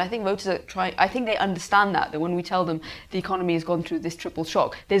can do. And I think voters are trying, I think they understand that when we tell them the economy has gone through this triple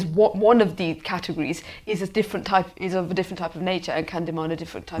shock, there's one of the categories is of a different type of nature and can demand a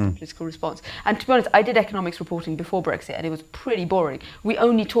different type of political response. And to be honest, I did economics reporting before Brexit and it was pretty boring. We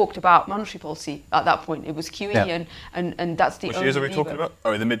only talked about monetary policy at that point. It was QE and that's the Which only years are we talking about?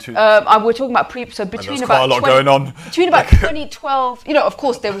 Oh, in the mid-2000s. We're talking about between about 2012, you know, of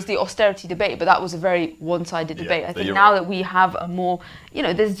course there was the austerity debate, but that was a very one-sided debate. I think now that we have a more, you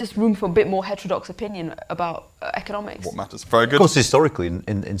know, there's just room for a bit more heterodox opinion about economics. What matters? Very good. Of course, historically,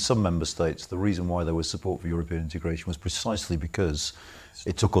 in some member states, the reason why there was support for European integration was precisely because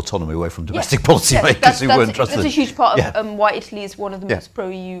it took autonomy away from domestic policymakers who weren't trusted. That's a huge part of why Italy is one of the most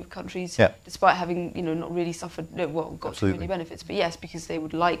pro-EU countries, despite having, you know, not really suffered, got too many benefits. But yes, because they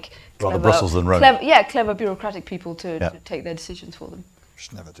would like rather Brussels than Rome. Clever bureaucratic people to take their decisions for them.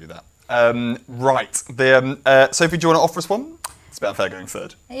 Should never do that. Right. Sophie, do you want to offer us one? It's about fair going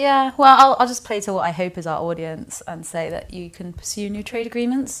third. Yeah, well, I'll just play to what I hope is our audience and say that you can pursue new trade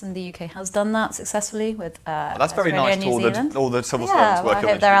agreements, and the UK has done that successfully with that's very Australia nice and New Zealand. to all the civil servants working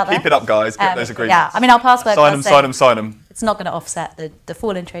on they're out there. Keep it up, guys. Get those agreements. Yeah, I mean, our passport sign them. It's not going to offset the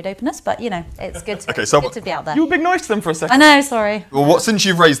fall in trade openness, but, you know, it's good to, good to be out there. You were being nice to them for a second. I know, sorry. Well, since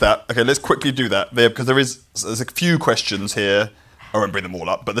you've raised that, okay, let's quickly do that, because there's a few questions here. I won't bring them all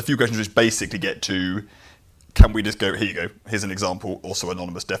up, but the few questions which basically get to, can we just go, here you go, here's an example, also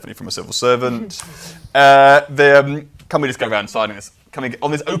anonymous, definitely from a civil servant. Can we just go around signing this? coming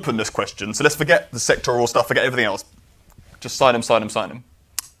on this openness question. So let's forget the sectoral stuff, forget everything else. Just sign them.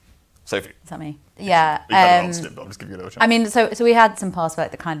 Sophie. Is that me? Yeah. You haven't answered it, but I'm just giving you a little chance. I mean, so we had some past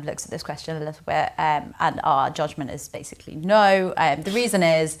work that kind of looks at this question a little bit, and our judgment is basically no. The reason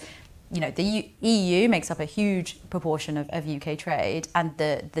is, the EU makes up a huge proportion of UK trade, and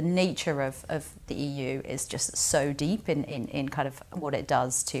the nature of the EU is just so deep in kind of what it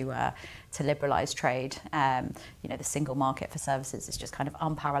does to liberalise trade. The single market for services is just kind of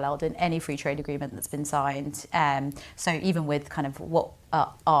unparalleled in any free trade agreement that's been signed. So even with kind of what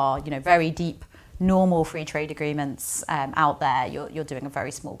are very deep normal free trade agreements out there, you're doing a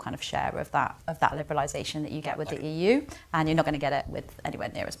very small kind of share of that liberalisation that you get with the EU, and you're not going to get it with anywhere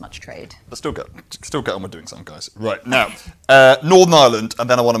near as much trade. But still get on with doing something, guys. Right, now, Northern Ireland, and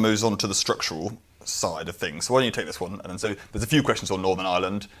then I want to move on to the structural side of things. So why don't you take this one? And then, so there's a few questions on Northern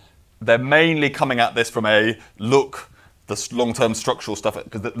Ireland. They're mainly coming at this from the long-term structural stuff,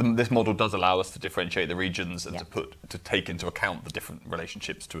 because this model does allow us to differentiate the regions and to take into account the different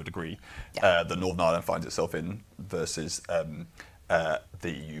relationships to a degree that Northern Ireland finds itself in versus the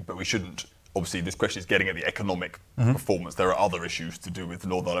EU. But we shouldn't. Obviously, this question is getting at the economic performance. There are other issues to do with the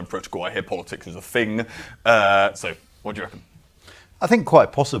Northern Ireland Protocol. I hear politics is a thing. So, what do you reckon? I think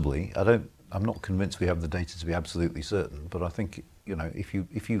quite possibly. I'm not convinced we have the data to be absolutely certain, but I think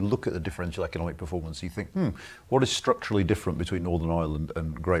if you look at the differential economic performance, you think, what is structurally different between Northern Ireland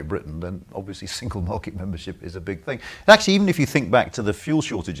and Great Britain? Then obviously single market membership is a big thing. And actually, even if you think back to the fuel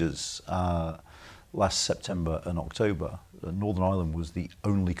shortages last September and October, Northern Ireland was the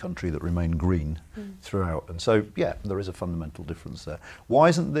only country that remained green throughout. And so, yeah, there is a fundamental difference there. Why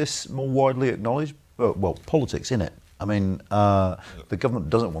isn't this more widely acknowledged? Well, politics, innit? I mean, the government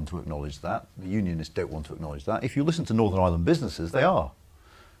doesn't want to acknowledge that. The unionists don't want to acknowledge that. If you listen to Northern Ireland businesses, they are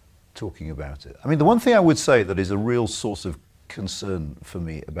talking about it. I mean, the one thing I would say that is a real source of concern for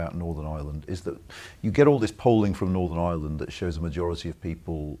me about Northern Ireland is that you get all this polling from Northern Ireland that shows a majority of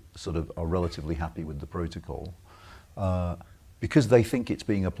people sort of are relatively happy with the protocol because they think it's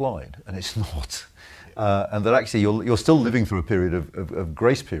being applied, and it's not. And that actually you're still living through a period of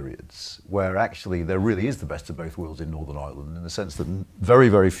grace periods where actually there really is the best of both worlds in Northern Ireland, in the sense that very,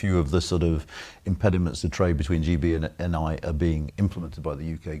 very few of the sort of impediments to trade between GB and NI are being implemented by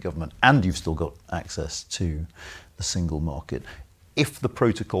the UK government, and you've still got access to the single market. If the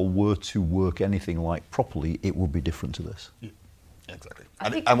protocol were to work anything like properly, it would be different to this. Yeah, exactly.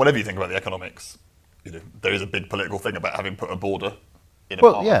 And whatever you think about the economics, there is a big political thing about having put a border in a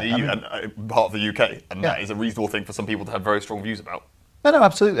part of the EU and part of the UK, and that is a reasonable thing for some people to have very strong views about. No,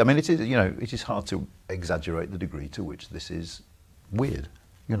 absolutely. I mean, it is hard to exaggerate the degree to which this is weird.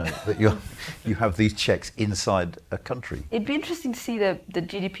 That you have these checks inside a country. It'd be interesting to see the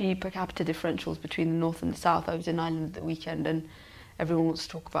GDP per capita differentials between the north and the south. I was in Ireland at the weekend, and everyone wants to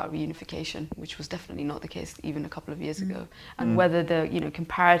talk about reunification, which was definitely not the case even a couple of years ago. And whether the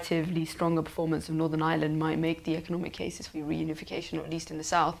comparatively stronger performance of Northern Ireland might make the economic cases for reunification, or at least in the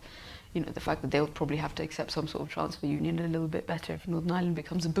south. The fact that they'll probably have to accept some sort of transfer union a little bit better if Northern Ireland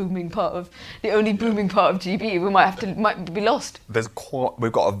becomes the only booming part of GB. We might be lost.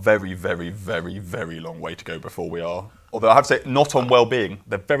 We've got a very, very, very, very long way to go before we are. Although I have to say, not on well-being.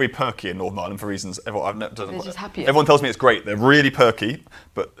 They're very perky in Northern Ireland for reasons everyone tells me it's great. They're really perky,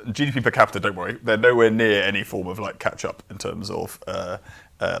 but GDP per capita, don't worry, they're nowhere near any form of catch-up in terms of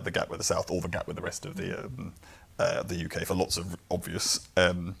the gap with the south or the gap with the rest of the UK for lots of obvious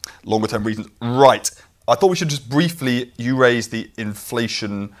longer-term reasons. Right. I thought we should just briefly, you raised the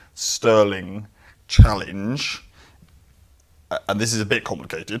inflation sterling challenge, and this is a bit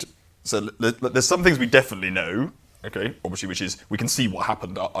complicated. So there's some things we definitely know, okay, obviously, which is we can see what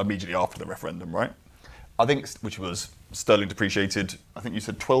happened immediately after the referendum, right? I think, which was sterling depreciated, I think you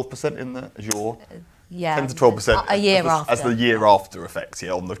said 12% in there as your... 10 to 12% a year after. As the year after effects,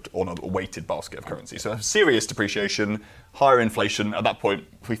 on a weighted basket of currency. So serious depreciation, higher inflation. At that point,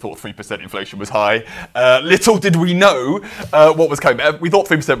 we thought 3% inflation was high. Little did we know what was coming. We thought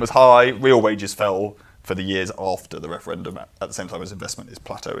 3% was high. Real wages fell for the years after the referendum, at the same time as investment is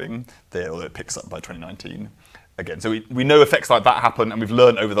plateauing there, although it picks up by 2019 again. So we know effects like that happen, and we've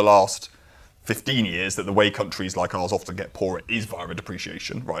learned over the last 15 years that the way countries like ours often get poorer is via a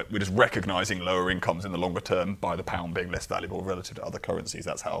depreciation, right? We're just recognising lower incomes in the longer term by the pound being less valuable relative to other currencies.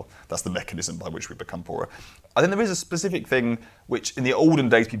 That's the mechanism by which we become poorer. I think there is a specific thing which in the olden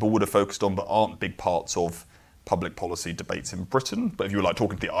days people would have focused on but aren't big parts of public policy debates in Britain. But if you were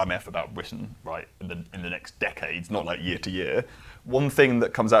talking to the IMF about Britain, right, in the next decades, not year to year, one thing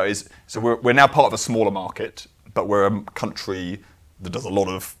that comes out is, so we're now part of a smaller market, but we're a country that does a lot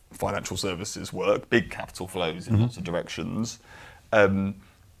of financial services work, big capital flows in lots of directions. And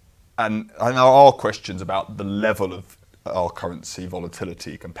there are questions about the level of our currency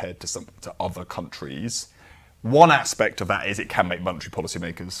volatility compared to other countries. One aspect of that is it can make monetary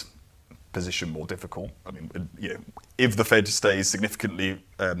policymakers' position more difficult. I mean, if the Fed stays significantly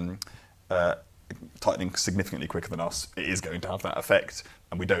tightening significantly quicker than us, it is going to have that effect,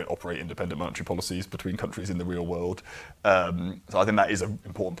 and we don't operate independent monetary policies between countries in the real world. So I think that is an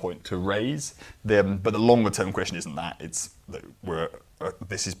important point to raise. But the longer term question isn't that. It's that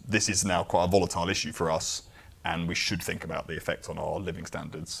this is now quite a volatile issue for us, and we should think about the effect on our living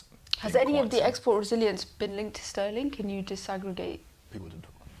standards. Has any of the export resilience been linked to sterling? Can you disaggregate? People didn't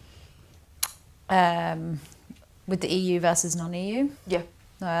talk about it. With the EU versus non-EU? Yeah.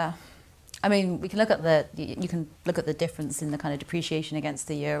 I mean, you can look at the difference in the kind of depreciation against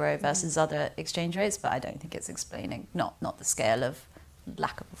the euro versus other exchange rates, but I don't think it's explaining not the scale of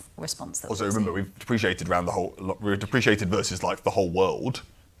lack of response. That also, remember, we've depreciated we're depreciated versus like the whole world,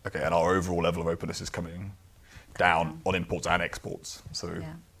 okay, and our overall level of openness is coming down on imports and exports. So I think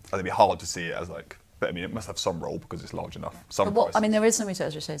it'd be hard to see it as like. But I mean, it must have some role because it's large enough. There is some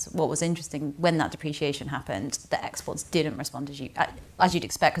research that shows what was interesting when that depreciation happened, the exports didn't respond as you'd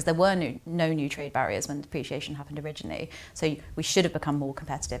expect, because there were no new trade barriers when depreciation happened originally. So we should have become more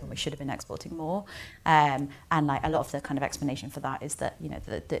competitive and we should have been exporting more. And like a lot of the kind of explanation for that is that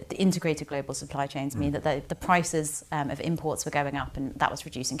the integrated global supply chains mean that the prices of imports were going up, and that was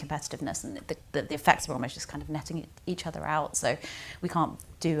reducing competitiveness, and the effects were almost just kind of netting each other out. So we can't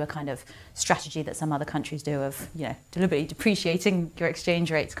do a kind of strategy that some other countries do of deliberately depreciating your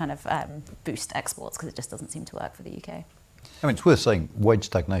exchange rate to kind of boost exports, because it just doesn't seem to work for the UK. I mean, it's worth saying wage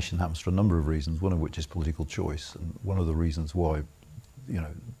stagnation happens for a number of reasons, one of which is political choice, and one of the reasons why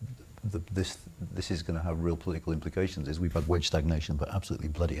this is going to have real political implications is we've had wage stagnation for absolutely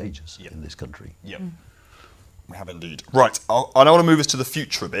bloody ages in this country. Yep. We have indeed. Right, I want to move us to the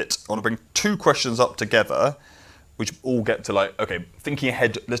future a bit. I want to bring two questions up together, which all get to like, okay, thinking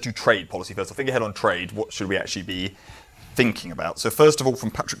ahead, let's do trade policy first. So thinking ahead on trade, what should we actually be thinking about? So first of all, from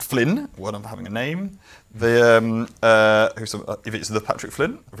Patrick Flynn, well, I'm having a name. If it's the Patrick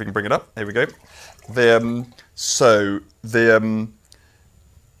Flynn, if we can bring it up, here we go.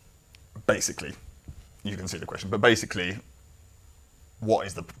 Basically, you can see the question, but basically, what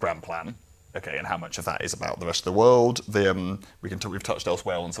is the grand plan? Okay, and how much of that is about the rest of the world? We've touched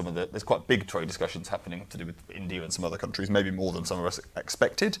elsewhere on some of there's quite big trade discussions happening to do with India and some other countries, maybe more than some of us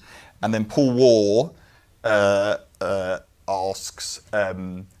expected. And then Paul Waugh asks,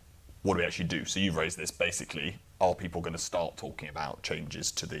 what do we actually do? So you've raised this, basically, are people going to start talking about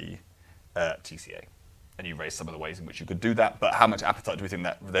changes to the TCA? And you raised some of the ways in which you could do that, but how much appetite do we think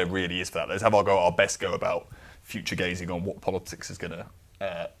that there really is for that? Let's have our best go about future gazing on what politics is going to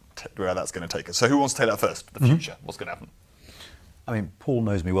where that's going to take us. So who wants to take that first? The future, what's going to happen? I mean, Paul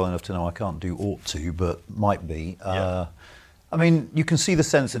knows me well enough to know I can't do ought to, but might be. I mean, you can see the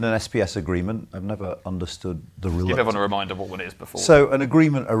sense in an SPS agreement. I've never understood the reluctance. Give everyone a reminder of what one is before. So an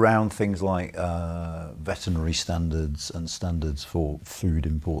agreement around things like veterinary standards and standards for food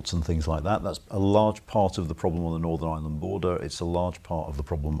imports and things like that. That's a large part of the problem on the Northern Ireland border. It's a large part of the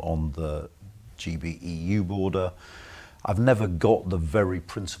problem on the GB-EU border. I've never got the very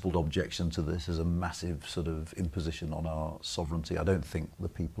principled objection to this as a massive sort of imposition on our sovereignty. I don't think the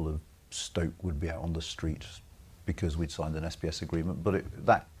people of Stoke would be out on the street because we'd signed an SPS agreement, but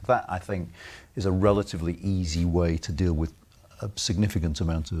that I think is a relatively easy way to deal with a significant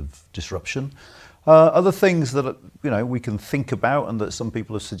amount of disruption. Other things that we can think about and that some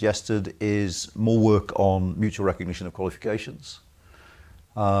people have suggested is more work on mutual recognition of qualifications.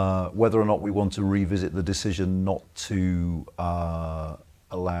 Whether or not we want to revisit the decision not to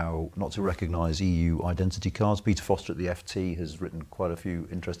recognise EU identity cards. Peter Foster at the FT has written quite a few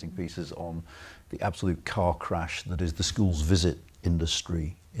interesting pieces on the absolute car crash that is the schools visit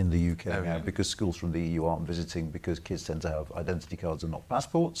industry in the UK now, because schools from the EU aren't visiting because kids tend to have identity cards and not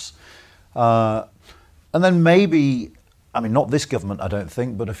passports. And then maybe, I mean, not this government, I don't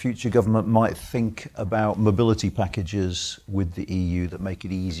think, but a future government might think about mobility packages with the EU that make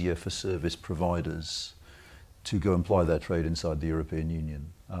it easier for service providers to go and ply their trade inside the European Union.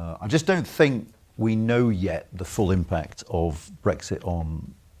 I just don't think we know yet the full impact of Brexit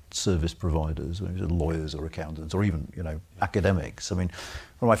on service providers, whether lawyers or accountants or even, academics. I mean,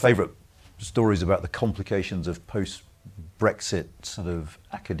 one of my favourite stories about the complications of post-Brexit sort of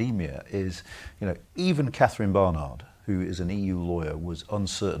academia is, even Catherine Barnard, who is an EU lawyer, was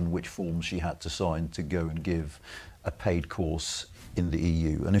uncertain which forms she had to sign to go and give a paid course in the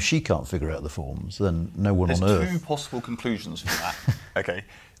EU. And if she can't figure out the forms, then no one on earth... There's two possible conclusions from that. Okay.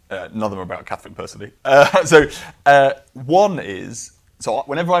 None of them are about Catherine personally. One is, so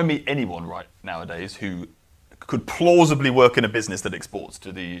whenever I meet anyone right nowadays who could plausibly work in a business that exports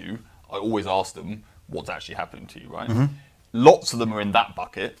to the EU, I always ask them, what's actually happening to you, right? Lots of them are in that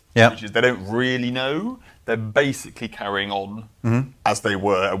bucket, which is they don't really know. They're basically carrying on as they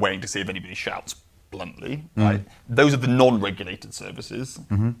were, waiting to see if anybody shouts bluntly, right? Those are the non-regulated services.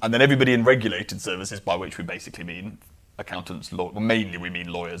 And then everybody in regulated services, by which we basically mean accountants, mainly we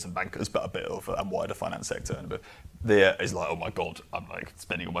mean lawyers and bankers, but a bit of a wider finance sector. But there is like, oh my God, I'm like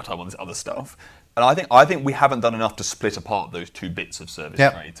spending all my time on this other stuff. And I think we haven't done enough to split apart those two bits of service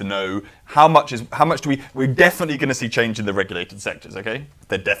trade to know how much do we're definitely going to see change in the regulated sectors, okay?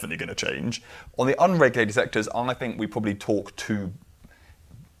 They're definitely going to change. On the unregulated sectors, I think we probably talk too,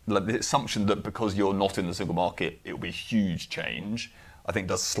 like the assumption that because you're not in the single market, it will be a huge change, I think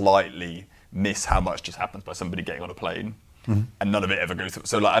does slightly miss how much just happens by somebody getting on a plane and none of it ever goes through.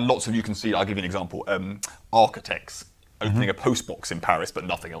 So like, and lots of you can see, I'll give you an example, architects opening a post box in Paris, but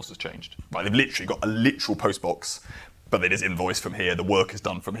nothing else has changed. Right? They've literally got a literal post box, but they just invoice from here, the work is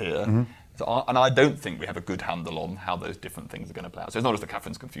done from here. So and I don't think we have a good handle on how those different things are going to play out. So it's not just that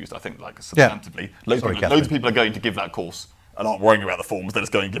Catherine's confused, I think like substantively, loads of people are going to give that course and aren't worrying about the forms, they're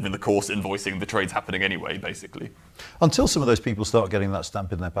just going and giving the course, invoicing, the trade's happening anyway, basically. Until some of those people start getting that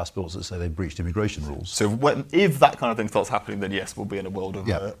stamp in their passports that say they've breached immigration rules. So if that kind of thing starts happening, then yes, we'll be in a world of,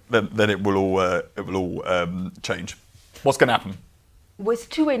 then it will all change. What's going to happen? Well, it's a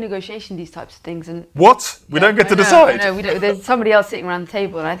two-way negotiation, these types of things. And what? We don't get to decide? No, we don't. There's somebody else sitting around the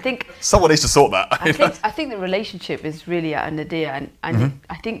table, and I think... Someone needs to sort that. I think the relationship is really at a nadir, and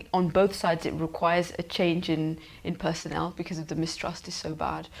I think on both sides it requires a change in personnel because of the mistrust is so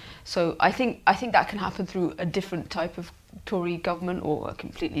bad. So I think that can happen through a different type of Tory government or a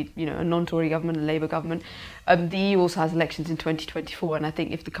completely, a non-Tory government, a Labour government. The EU also has elections in 2024, and I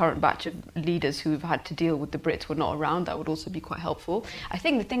think if the current batch of leaders who've had to deal with the Brits were not around, that would also be quite helpful. I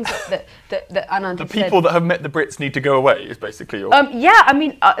think the things that Anand the people that have met the Brits need to go away is basically your...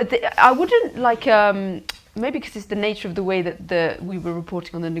 I wouldn't like... maybe because it's the nature of the way that we were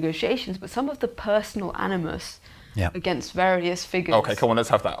reporting on the negotiations, but some of the personal animus against various figures. Okay, come on, let's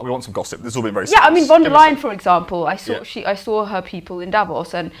have that. We want some gossip. This has all been very I mean, von der Leyen, for example, I saw her people in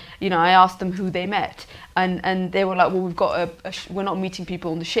Davos, and I asked them who they met, and they were like, well, we've got we're not meeting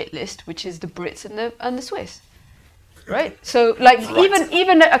people on the shit list, which is the Brits and the Swiss. Right, so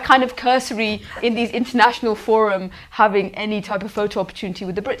even a kind of cursory in these international forum having any type of photo opportunity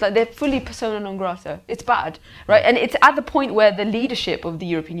with the Brits, like they're fully persona non grata. It's bad, right? And it's at the point where the leadership of the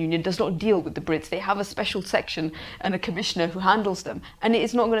European Union does not deal with the Brits. They have a special section and a commissioner who handles them, and it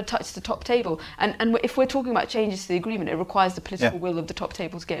is not going to touch the top table. And if we're talking about changes to the agreement, it requires the political will of the top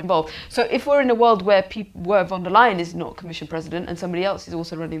table to get involved. So if we're in a world where von der Leyen is not Commission President and somebody else is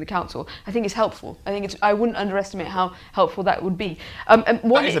also running the Council, I think it's helpful. I wouldn't underestimate how helpful that would be.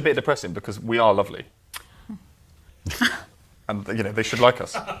 That is a bit depressing because we are lovely. And they should like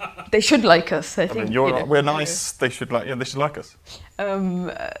us. They should like us, I think. We're nice, they should like us.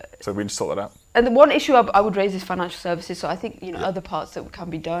 So we need to sort that out. And the one issue I would raise is financial services. So I think other parts that can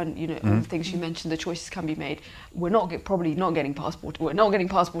be done, all the things you mentioned, the choices can be made. We're probably not getting passport. We're not getting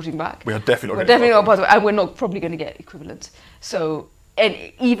passporting back. We are definitely not getting passport, and we're not probably going to get equivalents. So. And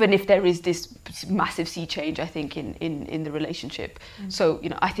even if there is this massive sea change, I think in the relationship, so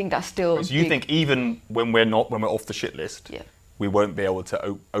I think that's still. So you think even when we're off the shit list, we won't be able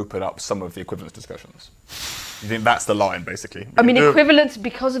to open up some of the equivalence discussions? You think that's the line, basically? I mean, equivalence,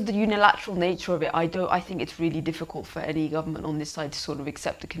 because of the unilateral nature of it, I think it's really difficult for any government on this side to sort of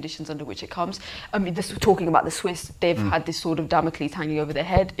accept the conditions under which it comes. I mean, talking about the Swiss, they've had this sort of Damocles hanging over their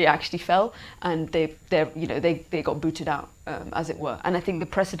head. It actually fell, and they got booted out, as it were. And I think the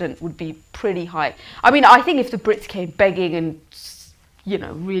precedent would be pretty high. I mean, I think if the Brits came begging and,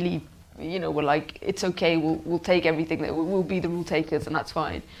 really, were like, it's okay, we'll take everything, we'll be the rule takers, and that's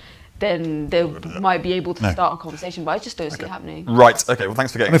fine, then they might be able to start a conversation, but I just don't see it happening. Right, okay, well,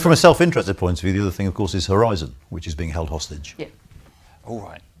 thanks for getting... I mean, from a self-interested point of view, the other thing, of course, is Horizon, which is being held hostage. Yeah. All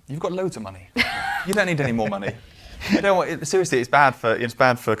right, you've got loads of money. You don't need any more money. Seriously, it's bad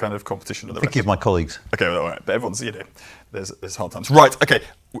for kind of competition of the rest. Think of my colleagues. Okay, well, all right, but everyone's, there's hard times. Right, okay,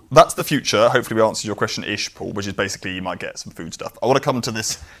 that's the future. Hopefully we answered your question-ish, Paul, which is basically you might get some food stuff. I want to come to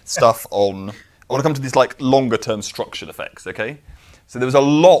this stuff I want to come to these like longer-term structured effects, okay? So there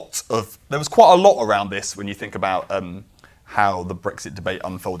was quite a lot around this when you think about how the Brexit debate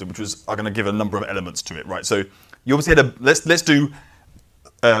unfolded, which was, I'm going to give a number of elements to it, right? So you obviously had let's do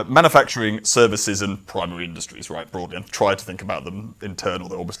manufacturing, services, and primary industries, right, broadly, and try to think about them in turn,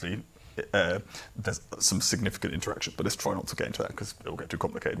 although obviously there's some significant interaction, but let's try not to get into that because it'll get too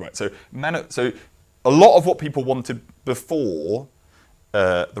complicated, right? So a lot of what people wanted before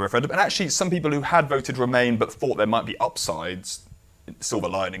the referendum, and actually some people who had voted Remain but thought there might be upsides, silver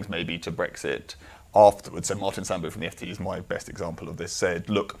linings maybe to Brexit afterwards. So Martin Sandberg from the FT is my best example of this, said,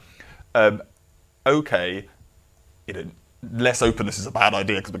 look, okay, less openness is a bad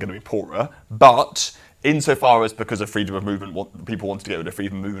idea because we're going to be poorer, but insofar as because of freedom of movement, people want to get rid of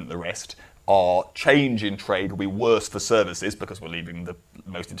freedom of movement, the rest, our change in trade will be worse for services because we're leaving the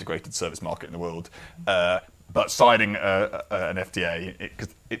most integrated service market in the world. But signing an FTA,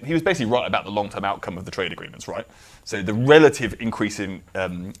 because he was basically right about the long-term outcome of the trade agreements, right? So the relative increase in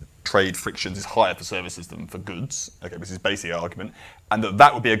trade frictions is higher for services than for goods. Okay, this is basically our argument, and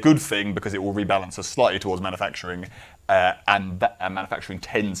that would be a good thing because it will rebalance us slightly towards manufacturing, and manufacturing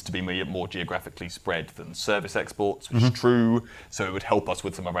tends to be more geographically spread than service exports, which is true. So it would help us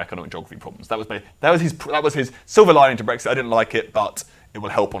with some of our economic geography problems. That was his silver lining to Brexit. I didn't like it, but it will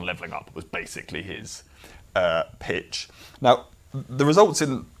help on levelling up. Was basically his pitch. Now, the results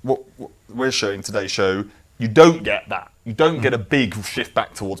in what we're showing today show you don't get that. You don't get a big shift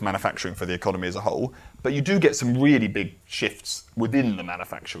back towards manufacturing for the economy as a whole, but you do get some really big shifts within the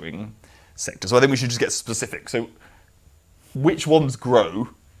manufacturing sector. So I think we should just get specific. So which ones grow?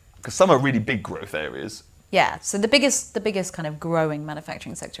 Because some are really big growth areas. Yeah, so the biggest kind of growing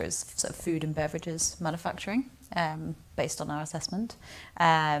manufacturing sector is sort of food and beverages manufacturing, based on our assessment.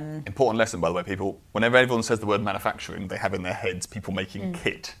 Important lesson, by the way, people. Whenever everyone says the word manufacturing, they have in their heads people making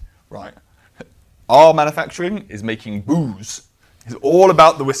kit, right? Our manufacturing is making booze. It's all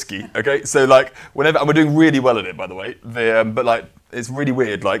about the whiskey, okay? So like, whenever, and we're doing really well at it, by the way. But like, it's really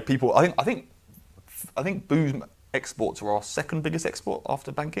weird. Like people, I think booze exports are our second biggest export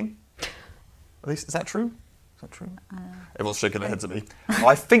after banking. At least, is that true? Is that true? Everyone's shaking their heads at me.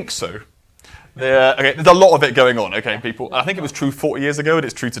 I think so. Okay, there's a lot of it going on. Okay, people. I think it was true 40 years ago, and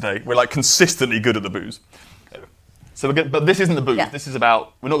it's true today. We're like consistently good at the booze. So, but this isn't the booze. Yeah. This is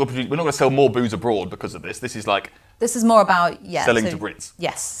about we're not going to sell more booze abroad because of this. This is more about selling to Brits.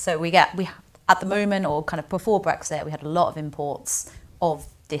 Yes. So we at the moment, or kind of before Brexit, we had a lot of imports of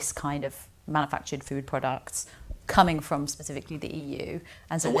this kind of manufactured food products coming from specifically the EU.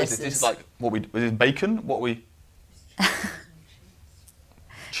 And so this is like is it bacon?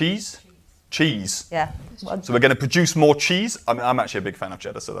 Cheese? Cheese. Yeah. So we're going to produce more cheese. I mean, I'm actually a big fan of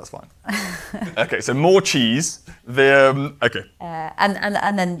cheddar, so that's fine. Okay, so more cheese. Okay.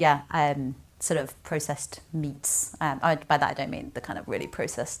 And then sort of processed meats. By that I don't mean the kind of really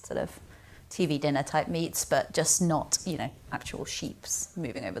processed sort of TV dinner type meats, but just not actual sheeps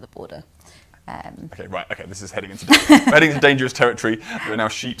moving over the border. Okay, right. Okay, this is heading into dangerous territory. There are now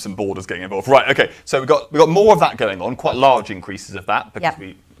sheeps and borders getting involved. Right. Okay, so we've got more of that going on. Quite large increases of that because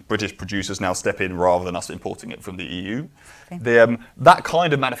British producers now step in rather than us importing it from the EU. Okay. That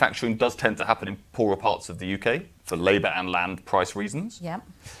kind of manufacturing does tend to happen in poorer parts of the UK for labour and land price reasons. Yeah.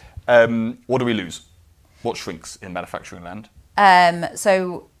 What do we lose? What shrinks in manufacturing land?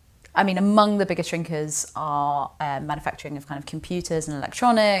 So, I mean, among the biggest shrinkers are manufacturing of kind of computers and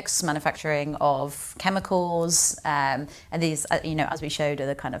electronics, manufacturing of chemicals, and these, as we showed, are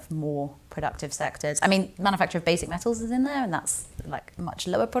the kind of more productive sectors. I mean, manufacture of basic metals is in there, and that's like much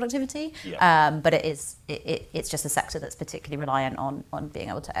lower productivity. Yeah. But it's just a sector that's particularly reliant on being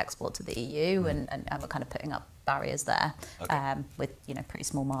able to export to the EU, and we're kind of putting up barriers there, with pretty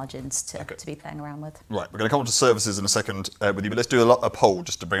small margins to be playing around with. Right, we're going to come on to services in a second with you, but let's do a poll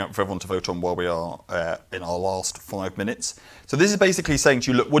just to bring up for everyone to vote on while we are in our last 5 minutes. So this is basically saying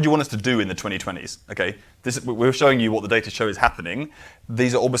to you, look, what do you want us to do in the 2020s? Okay, we're showing you what the data show is happening.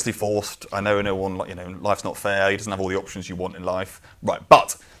 These are obviously forced. I know no one, life's not fair. He doesn't have all the options you want in life. Right,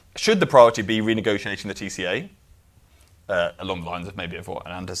 but should the priority be renegotiating the TCA? Along the lines of maybe of what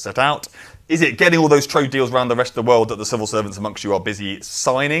Anand has set out. Is it getting all those trade deals around the rest of the world that the civil servants amongst you are busy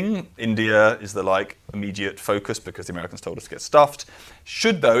signing? India is the immediate focus because the Americans told us to get stuffed.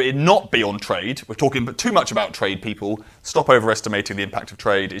 Should, though, it not be on trade? We're talking too much about trade, people. Stop overestimating the impact of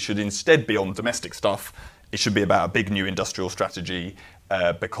trade. It should instead be on domestic stuff. It should be about a big new industrial strategy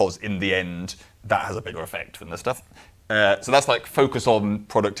because in the end, that has a bigger effect than the stuff. So that's focus on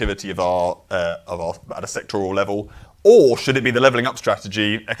productivity of our at a sectoral level. Or should it be the levelling up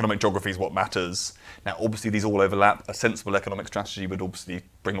strategy? Economic geography is what matters. Now, obviously, these all overlap. A sensible economic strategy would obviously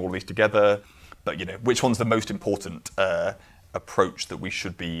bring all these together. But, which one's the most important approach that we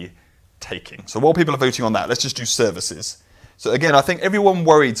should be taking? So while people are voting on that, let's just do services. So again, I think everyone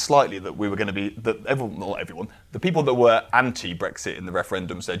worried slightly that we were going to be, not everyone, the people that were anti-Brexit in the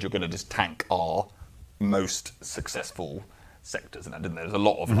referendum said you're going to just tank our most successful sectors and that, didn't there? There's a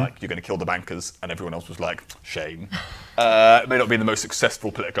lot of like, you're going to kill the bankers, and everyone else was like, shame. It may not be the most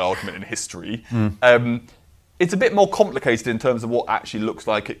successful political argument in history. It's a bit more complicated in terms of what actually looks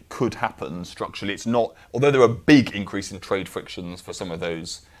like it could happen structurally. It's not, although there are big increase in trade frictions for some of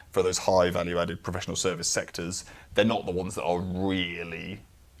those, for those high value-added professional service sectors, they're not the ones that are really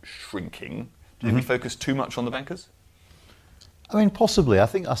shrinking. Do you think we focus too much on the bankers? I mean, possibly. I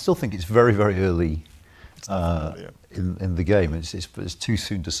still think it's very, very early in the game. It's too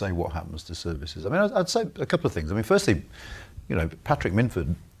soon to say what happens to services. I mean, I'd say a couple of things. I mean, firstly, you know, Patrick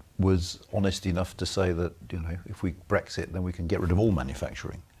Minford was honest enough to say that, you know, if we Brexit, then we can get rid of all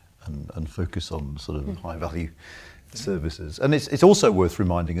manufacturing and focus on sort of high value services. And it's also worth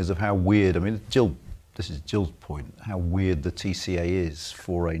reminding us of how weird, I mean, this is Jill's point, how weird the TCA is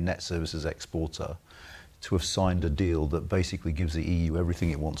for a net services exporter to have signed a deal that basically gives the EU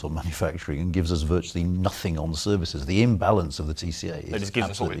everything it wants on manufacturing and gives us virtually nothing on services. The imbalance of the TCA is it just gives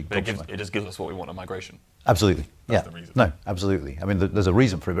us what we want on migration. Absolutely. That's the reason. No, absolutely. I mean, there's a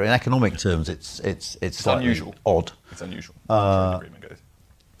reason for it, but in economic terms, it's unusual. Odd. It's unusual. The trade agreement goes.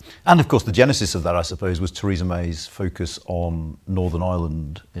 And of course, the genesis of that, I suppose, was Theresa May's focus on Northern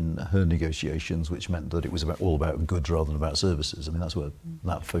Ireland in her negotiations, which meant that it was all about goods rather than about services. I mean, that's where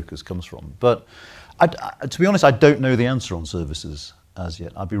that focus comes from. But to be honest, I don't know the answer on services as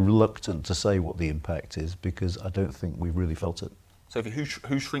yet. I'd be reluctant to say what the impact is because I don't think we've really felt it. Sophie,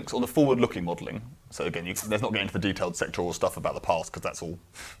 who shrinks on the forward-looking modelling? So again, let's not get into the detailed sectoral stuff about the past because that's all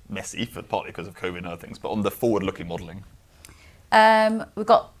messy, partly because of COVID and other things. But on the forward-looking modelling. We've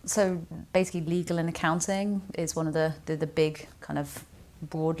got, so basically legal and accounting is one of the big kind of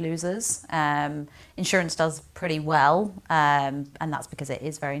broad losers. Insurance does pretty well, and that's because it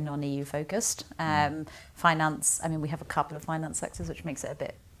is very non-EU focused. Finance, I mean, we have a couple of finance sectors, which makes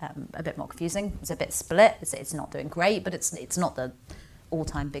it a bit more confusing. It's a bit split. It's not doing great, but it's not the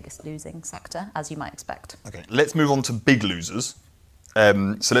all-time biggest losing sector, as you might expect. Okay, let's move on to big losers.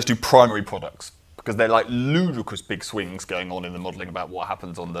 So let's do primary products, because they're like ludicrous big swings going on in the modelling about what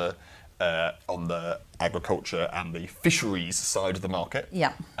happens on the agriculture and the fisheries side of the market.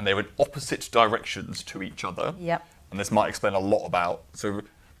 Yeah. And they're in opposite directions to each other. Yeah. And this might explain a lot about, so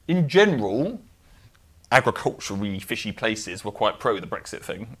in general, agriculture-y, fishy places were quite pro the Brexit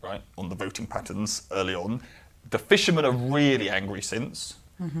thing, right, on the voting patterns early on. The fishermen are really angry since,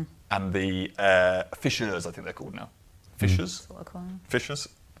 and the fishers, I think they're called now. Fishers? Fishers?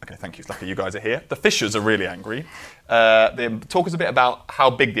 Okay, thank you. It's lucky you guys are here. The fishers are really angry. Talk us a bit about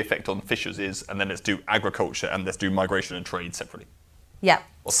how big the effect on fishers is, and then let's do agriculture and let's do migration and trade separately. Yeah.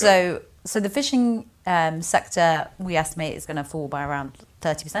 So the fishing sector, we estimate, is going to fall by around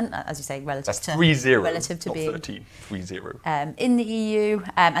 30%, as you say, relative to 3-0, relative to not being 13, 3-0. In the EU,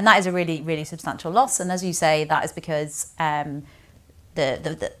 and that is a really, really substantial loss. And as you say, that is because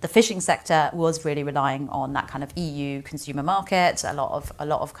the fishing sector was really relying on that kind of EU consumer market. A lot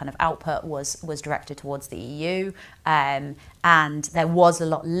of kind of output was directed towards the EU, and there was a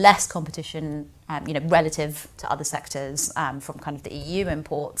lot less competition, relative to other sectors from kind of the EU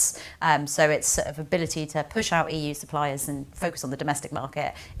imports. So its sort of ability to push out EU suppliers and focus on the domestic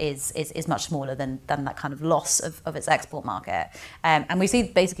market is much smaller than that kind of loss of its export market. And we see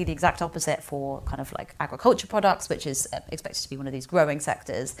basically the exact opposite for kind of like agriculture products, which is expected to be one of these growing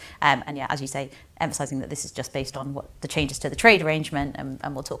sectors. And yeah, as you say, emphasising that this is just based on what the changes to the trade arrangement,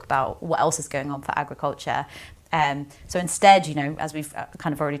 and we'll talk about what else is going on for agriculture. So instead, as we've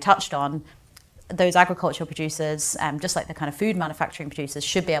kind of already touched on, those agricultural producers, just like the kind of food manufacturing producers,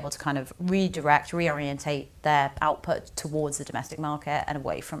 should be able to kind of reorientate their output towards the domestic market and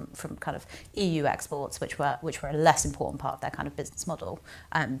away from kind of EU exports, which were a less important part of their kind of business model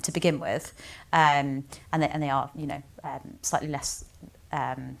to begin with, and they are slightly less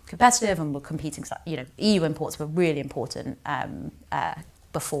competitive and were competing. EU imports were really important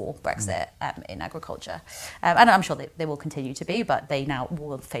before Brexit in agriculture. And I'm sure they will continue to be, but they now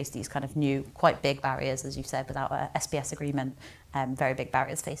will face these kind of new, quite big barriers, as you said, without a SPS agreement, very big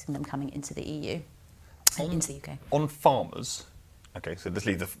barriers facing them coming into the EU, into the UK. On farmers, okay, so this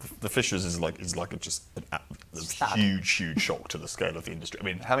the fishers is like just a huge shock to the scale of the industry. I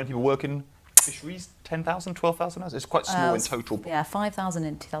mean, how many people work in fisheries? 10,000, 12,000 hours? It's quite small in total. Yeah, 5,000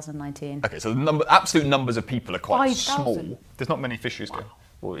 in 2019. Okay, so the absolute numbers of people are quite 5,000? small. There's not many fisheries go.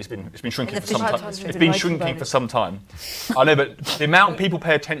 Well, it's been shrinking In for the some fishing time. industry. It's been shrinking for some time. I know, but the amount people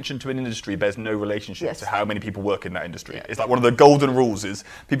pay attention to an industry bears no relationship to how many people work in that industry. Yeah. It's like one of the golden rules is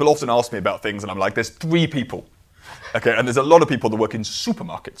people often ask me about things and I'm like, there's 3 people. Okay, and there's a lot of people that work in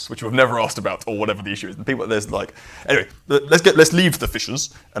supermarkets, which we've never asked about, or whatever the issue is. And people, there's like, anyway, let's leave the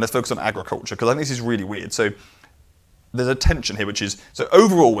fishers and let's focus on agriculture, because I think this is really weird. So there's a tension here, which is, so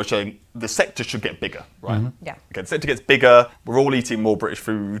overall we're showing the sector should get bigger, right? Yeah. Okay, the sector gets bigger, we're all eating more British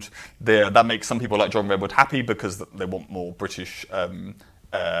food. That makes some people like John Redwood happy because they want more British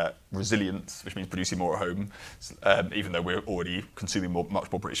resilience, which means producing more at home, even though we're already consuming much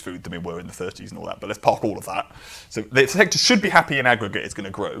more British food than we were in the 30s and all that. But let's park all of that. So the sector should be happy in aggregate, it's going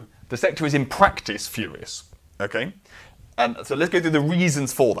to grow. The sector is in practice furious, okay? And so let's go through the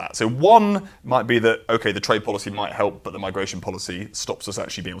reasons for that. So one might be that, okay, the trade policy might help, but the migration policy stops us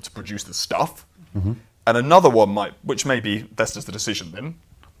actually being able to produce the stuff. And another one which maybe that's just the decision then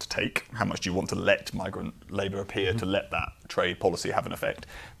to take, how much do you want to let migrant labour appear to let that trade policy have an effect.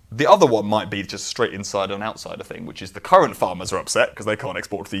 The other one might be just straight inside and outsider thing, which is the current farmers are upset because they can't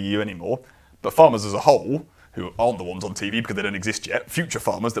export to the EU anymore, but farmers as a whole, who aren't the ones on TV because they don't exist yet, future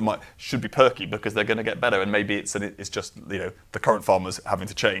farmers that should be perky because they're going to get better, and maybe it's just the current farmers having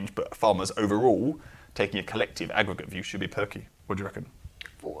to change, but farmers overall taking a collective aggregate view should be perky. What do you reckon?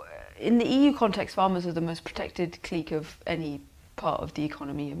 In the EU context, farmers are the most protected clique of any part of the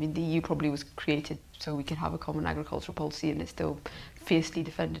economy. I mean, the EU probably was created so we can have a common agricultural policy, and it's still fiercely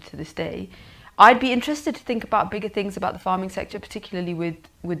defended to this day. I'd be interested to think about bigger things about the farming sector, particularly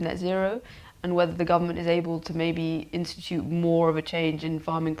with net zero, and whether the government is able to maybe institute more of a change in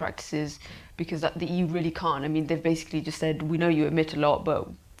farming practices, because the EU really can't. I mean, they've basically just said, we know you emit a lot, but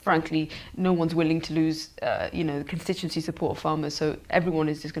frankly, no one's willing to lose, constituency support of farmers, so everyone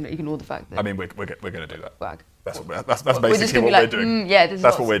is just going to ignore the fact that... I mean, we're going to do that. Wag. That's basically what we're doing.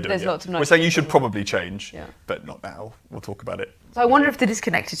 That's what we're doing. There's lots of we're saying you should probably change, but not now. We'll talk about it. So I wonder if the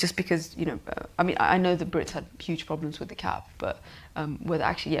disconnect is just because, I know the Brits had huge problems with the cap, but whether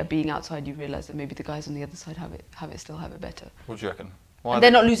actually, being outside, you realise that maybe the guys on the other side have it better. What do you reckon? And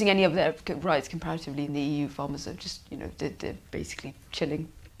they're not losing any of their rights comparatively in the EU. Farmers are just, they're basically chilling.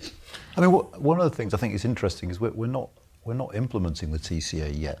 I mean, one of the things I think is interesting is we're not implementing the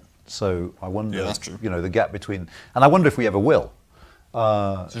TCA yet. So I wonder, that's true. The gap between, and I wonder if we ever will.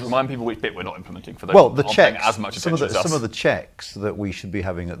 So remind people which bit we're not implementing for those. Well, the who aren't checks, paying as much attention as us. some of the checks that we should be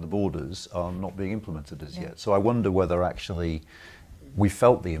having at the borders are not being implemented as yet. So I wonder whether actually we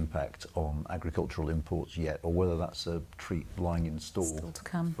felt the impact on agricultural imports yet, or whether that's a treat lying in store Still to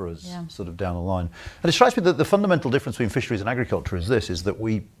come. for us sort of down the line. And it strikes me that the fundamental difference between fisheries and agriculture is that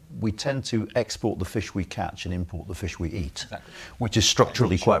we tend to export the fish we catch and import the fish we eat, which is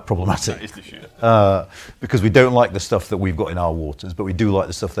structurally quite problematic. That is the issue. Because we don't like the stuff that we've got in our waters, but we do like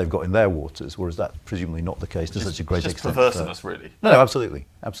the stuff they've got in their waters, whereas that's presumably not the case to such a great extent. It's just perverse of us, really. No, absolutely.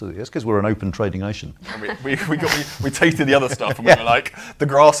 That's because we're an open trading nation. We tasted the other stuff and we were like, the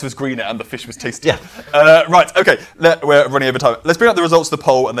grass was greener and the fish was tastier. Right, okay, we're running over time. Let's bring up the results of the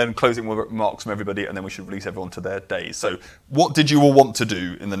poll and then closing remarks from everybody, and then we should release everyone to their days. So what did you all want to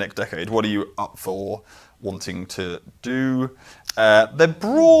do in the next decade? What are you up for wanting to do? They're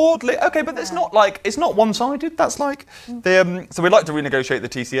broadly okay, but it's not one-sided. That's like so we'd like to renegotiate the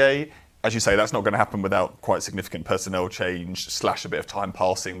TCA. As you say, that's not going to happen without quite significant personnel change / a bit of time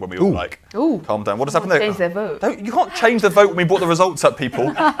passing when we all calm down. What has happened there? Change their vote. No, you can't change the vote when we brought the results up,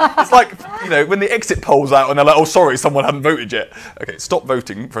 people. It's like, when the exit poll's out and they're like, oh, sorry, someone hadn't voted yet. Okay, stop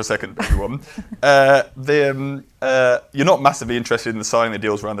voting for a second, everyone. You're not massively interested in signing the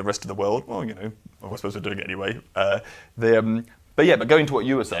deals around the rest of the world. Well, I suppose we're doing it anyway. But going to what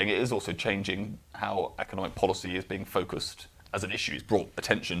you were saying, it is also changing how economic policy is being focused as an issue. It's brought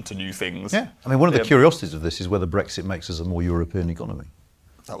attention to new things. Yeah, I mean, one of the curiosities of this is whether Brexit makes us a more European economy.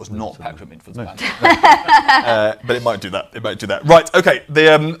 That was not Patrick Minford's plan. But it might do that. Right, okay.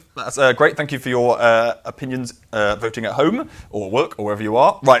 That's great. Thank you for your opinions voting at home or work or wherever you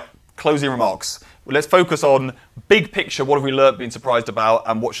are. Right, closing remarks. Well, let's focus on big picture. What have we learnt, been surprised about,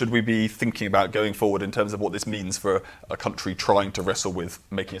 and what should we be thinking about going forward in terms of what this means for a country trying to wrestle with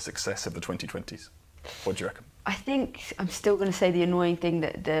making a success of the 2020s? What do you reckon? I think I'm still going to say the annoying thing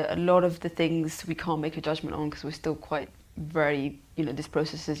that a lot of the things we can't make a judgment on because we're still quite very, this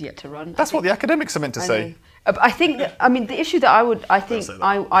process is yet to run. That's what the academics are meant to say. I think the issue that I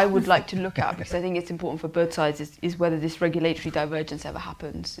would like to look at, because I think it's important for both sides, is whether this regulatory divergence ever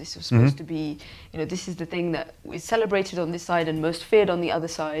happens. This was supposed to be, this is the thing that is celebrated on this side and most feared on the other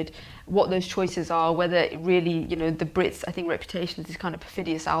side. What those choices are, whether it really, the Brits, I think, reputation is this kind of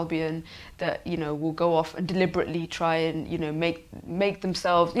perfidious Albion that, will go off and deliberately try and, make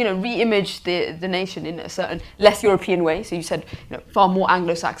themselves, re-image the nation in a certain less European way. So you said, far more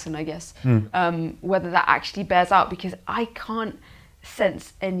Anglo-Saxon, I guess. Whether that actually bears out, because I can't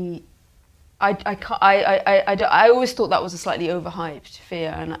sense any I always thought that was a slightly overhyped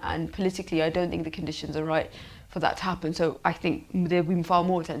fear, and politically, I don't think the conditions are right for that to happen. So I think there'll be far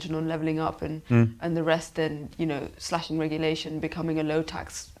more attention on levelling up and the rest than, you know, slashing regulation, becoming a low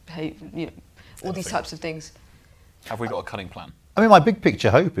tax, you know, all these types of things. Have we got a cunning plan? I mean, my big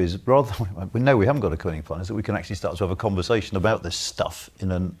picture hope is, rather than we know we haven't got a cunning plan, is that we can actually start to have a conversation about this stuff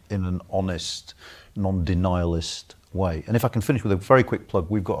in an honest, non-denialist way. And if I can finish with a very quick plug,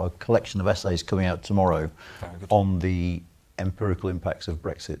 we've got a collection of essays coming out tomorrow on the empirical impacts of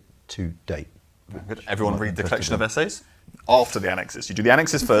Brexit to date. Good. Everyone read the collection of essays after the annexes. You do the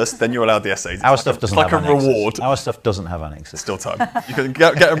annexes first, then you're allowed the essays. Our stuff doesn't have annexes. It's like a reward. Our stuff doesn't have annexes. Still time. You can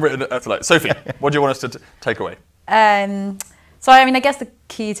get them written at tonight. Sophie, what do you want us to take away? So I mean, I guess the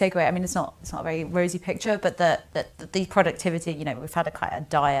key takeaway, I mean, it's not a very rosy picture, but the productivity, you know, we've had quite a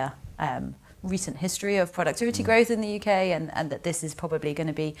dire recent history of productivity growth in the UK, and that this is probably going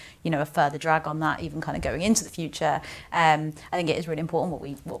to be, you know, a further drag on that, even kind of going into the future. I think it is really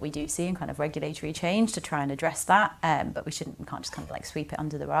important what we do see in kind of regulatory change to try and address that, but we can't just kind of like sweep it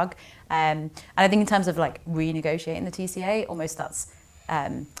under the rug. And I think in terms of like renegotiating the TCA, almost that's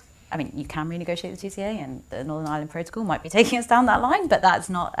I mean, you can renegotiate the TCA, and the Northern Ireland Protocol might be taking us down that line, but that's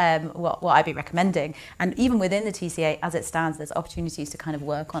not what I'd be recommending. And even within the TCA, as it stands, there's opportunities to kind of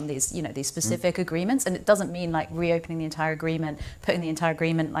work on these, you know, these specific agreements. And it doesn't mean like reopening the entire agreement, putting the entire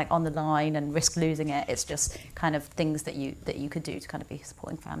agreement like on the line and risk losing it. It's just kind of things that you could do to kind of be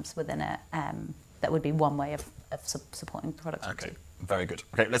supporting firms within it. That would be one way of supporting productivity. Okay. Very good.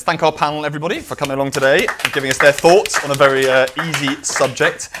 Okay, let's thank our panel, everybody, for coming along today and giving us their thoughts on a very easy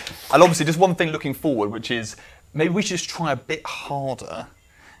subject. And obviously, just one thing looking forward, which is maybe we should just try a bit harder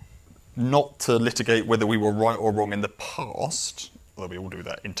not to litigate whether we were right or wrong in the past, although we all do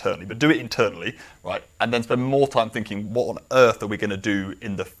that internally, but do it internally, right? And then spend more time thinking, what on earth are we going to do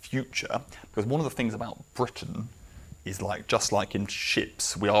in the future? Because one of the things about Britain is like, just like in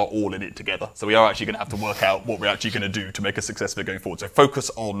ships, we are all in it together. So we are actually going to have to work out what we're actually going to do to make a success of it going forward. So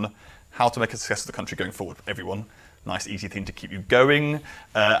focus on how to make a success of the country going forward, everyone. Nice, easy thing to keep you going.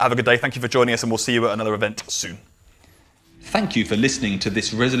 Have a good day. Thank you for joining us, and we'll see you at another event soon. Thank you for listening to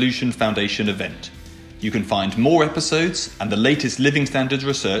this Resolution Foundation event. You can find more episodes and the latest living standards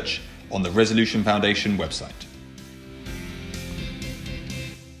research on the Resolution Foundation website.